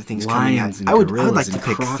of these other things coming Lions at. and I would gorillas like to and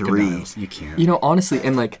pick 3. crocodiles. You can't. Honestly,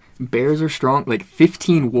 and like bears are strong. Like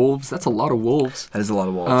 15 wolves, that's a lot of wolves. That is a lot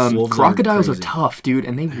of wolves. Wolves are Crocodiles are crazy. tough, dude,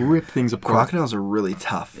 and they rip things apart. Crocodiles are really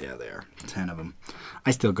tough. Yeah, they are. 10 of them.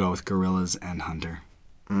 I still go with gorillas and hunter.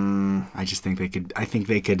 I just think they could. I think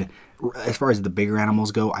they could. As far as the bigger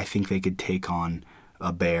animals go, I think they could take on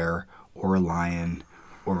a bear or a lion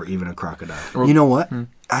or even a crocodile. You know what?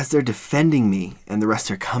 As they're defending me and the rest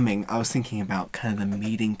are coming, I was thinking about kind of them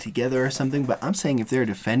meeting together or something, but I'm saying if they're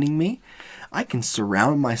defending me, I can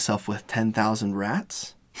surround myself with 10,000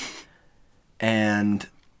 rats and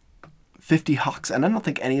 50 hawks, and I don't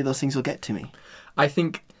think any of those things will get to me. I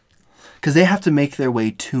think Because they have to make their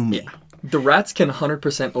way to me. the rats can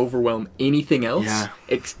 100% overwhelm anything else, Yeah.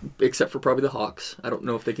 except for probably the hawks. I don't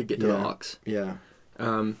know if they could get to the hawks. Yeah.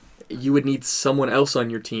 You would need someone else on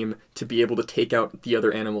your team to be able to take out the other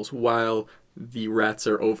animals while the rats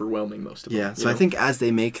are overwhelming most of them. Yeah, so I think as they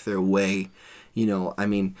make their way, I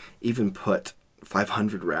mean, even put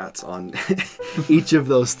 500 rats on each of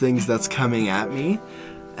those things that's coming at me,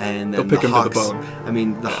 and They'll then pick the 'em to hawks. the bone. I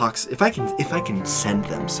mean, the hawks. If I can send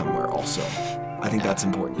them somewhere, also, I think that's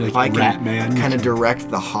important. Like if I Rat can Man. kind of direct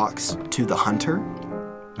the hawks to the hunter,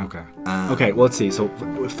 Okay. Okay, well, let's see. So,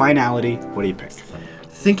 finality, what do you pick?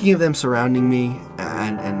 thinking of them surrounding me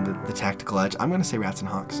and the tactical edge, I'm gonna say rats and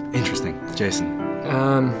hawks. Interesting. Jason.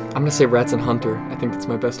 I'm gonna say rats and hunter. I think that's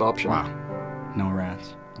my best option. Wow. No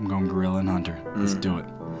rats. I'm going gorilla and hunter. Let's do it.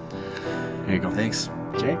 Here you go. Thanks.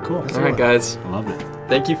 Jay, cool. All right, guys. I love it.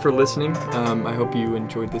 Thank you for listening. I hope you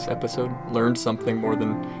enjoyed this episode. Learned something more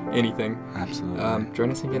than anything. Absolutely.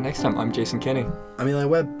 Join us again next time. I'm Jason Kenny. I'm Eli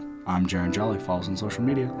Webb. I'm Jaron Jolly. Follow us on social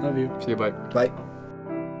media. Love you. See you. Bye. Bye.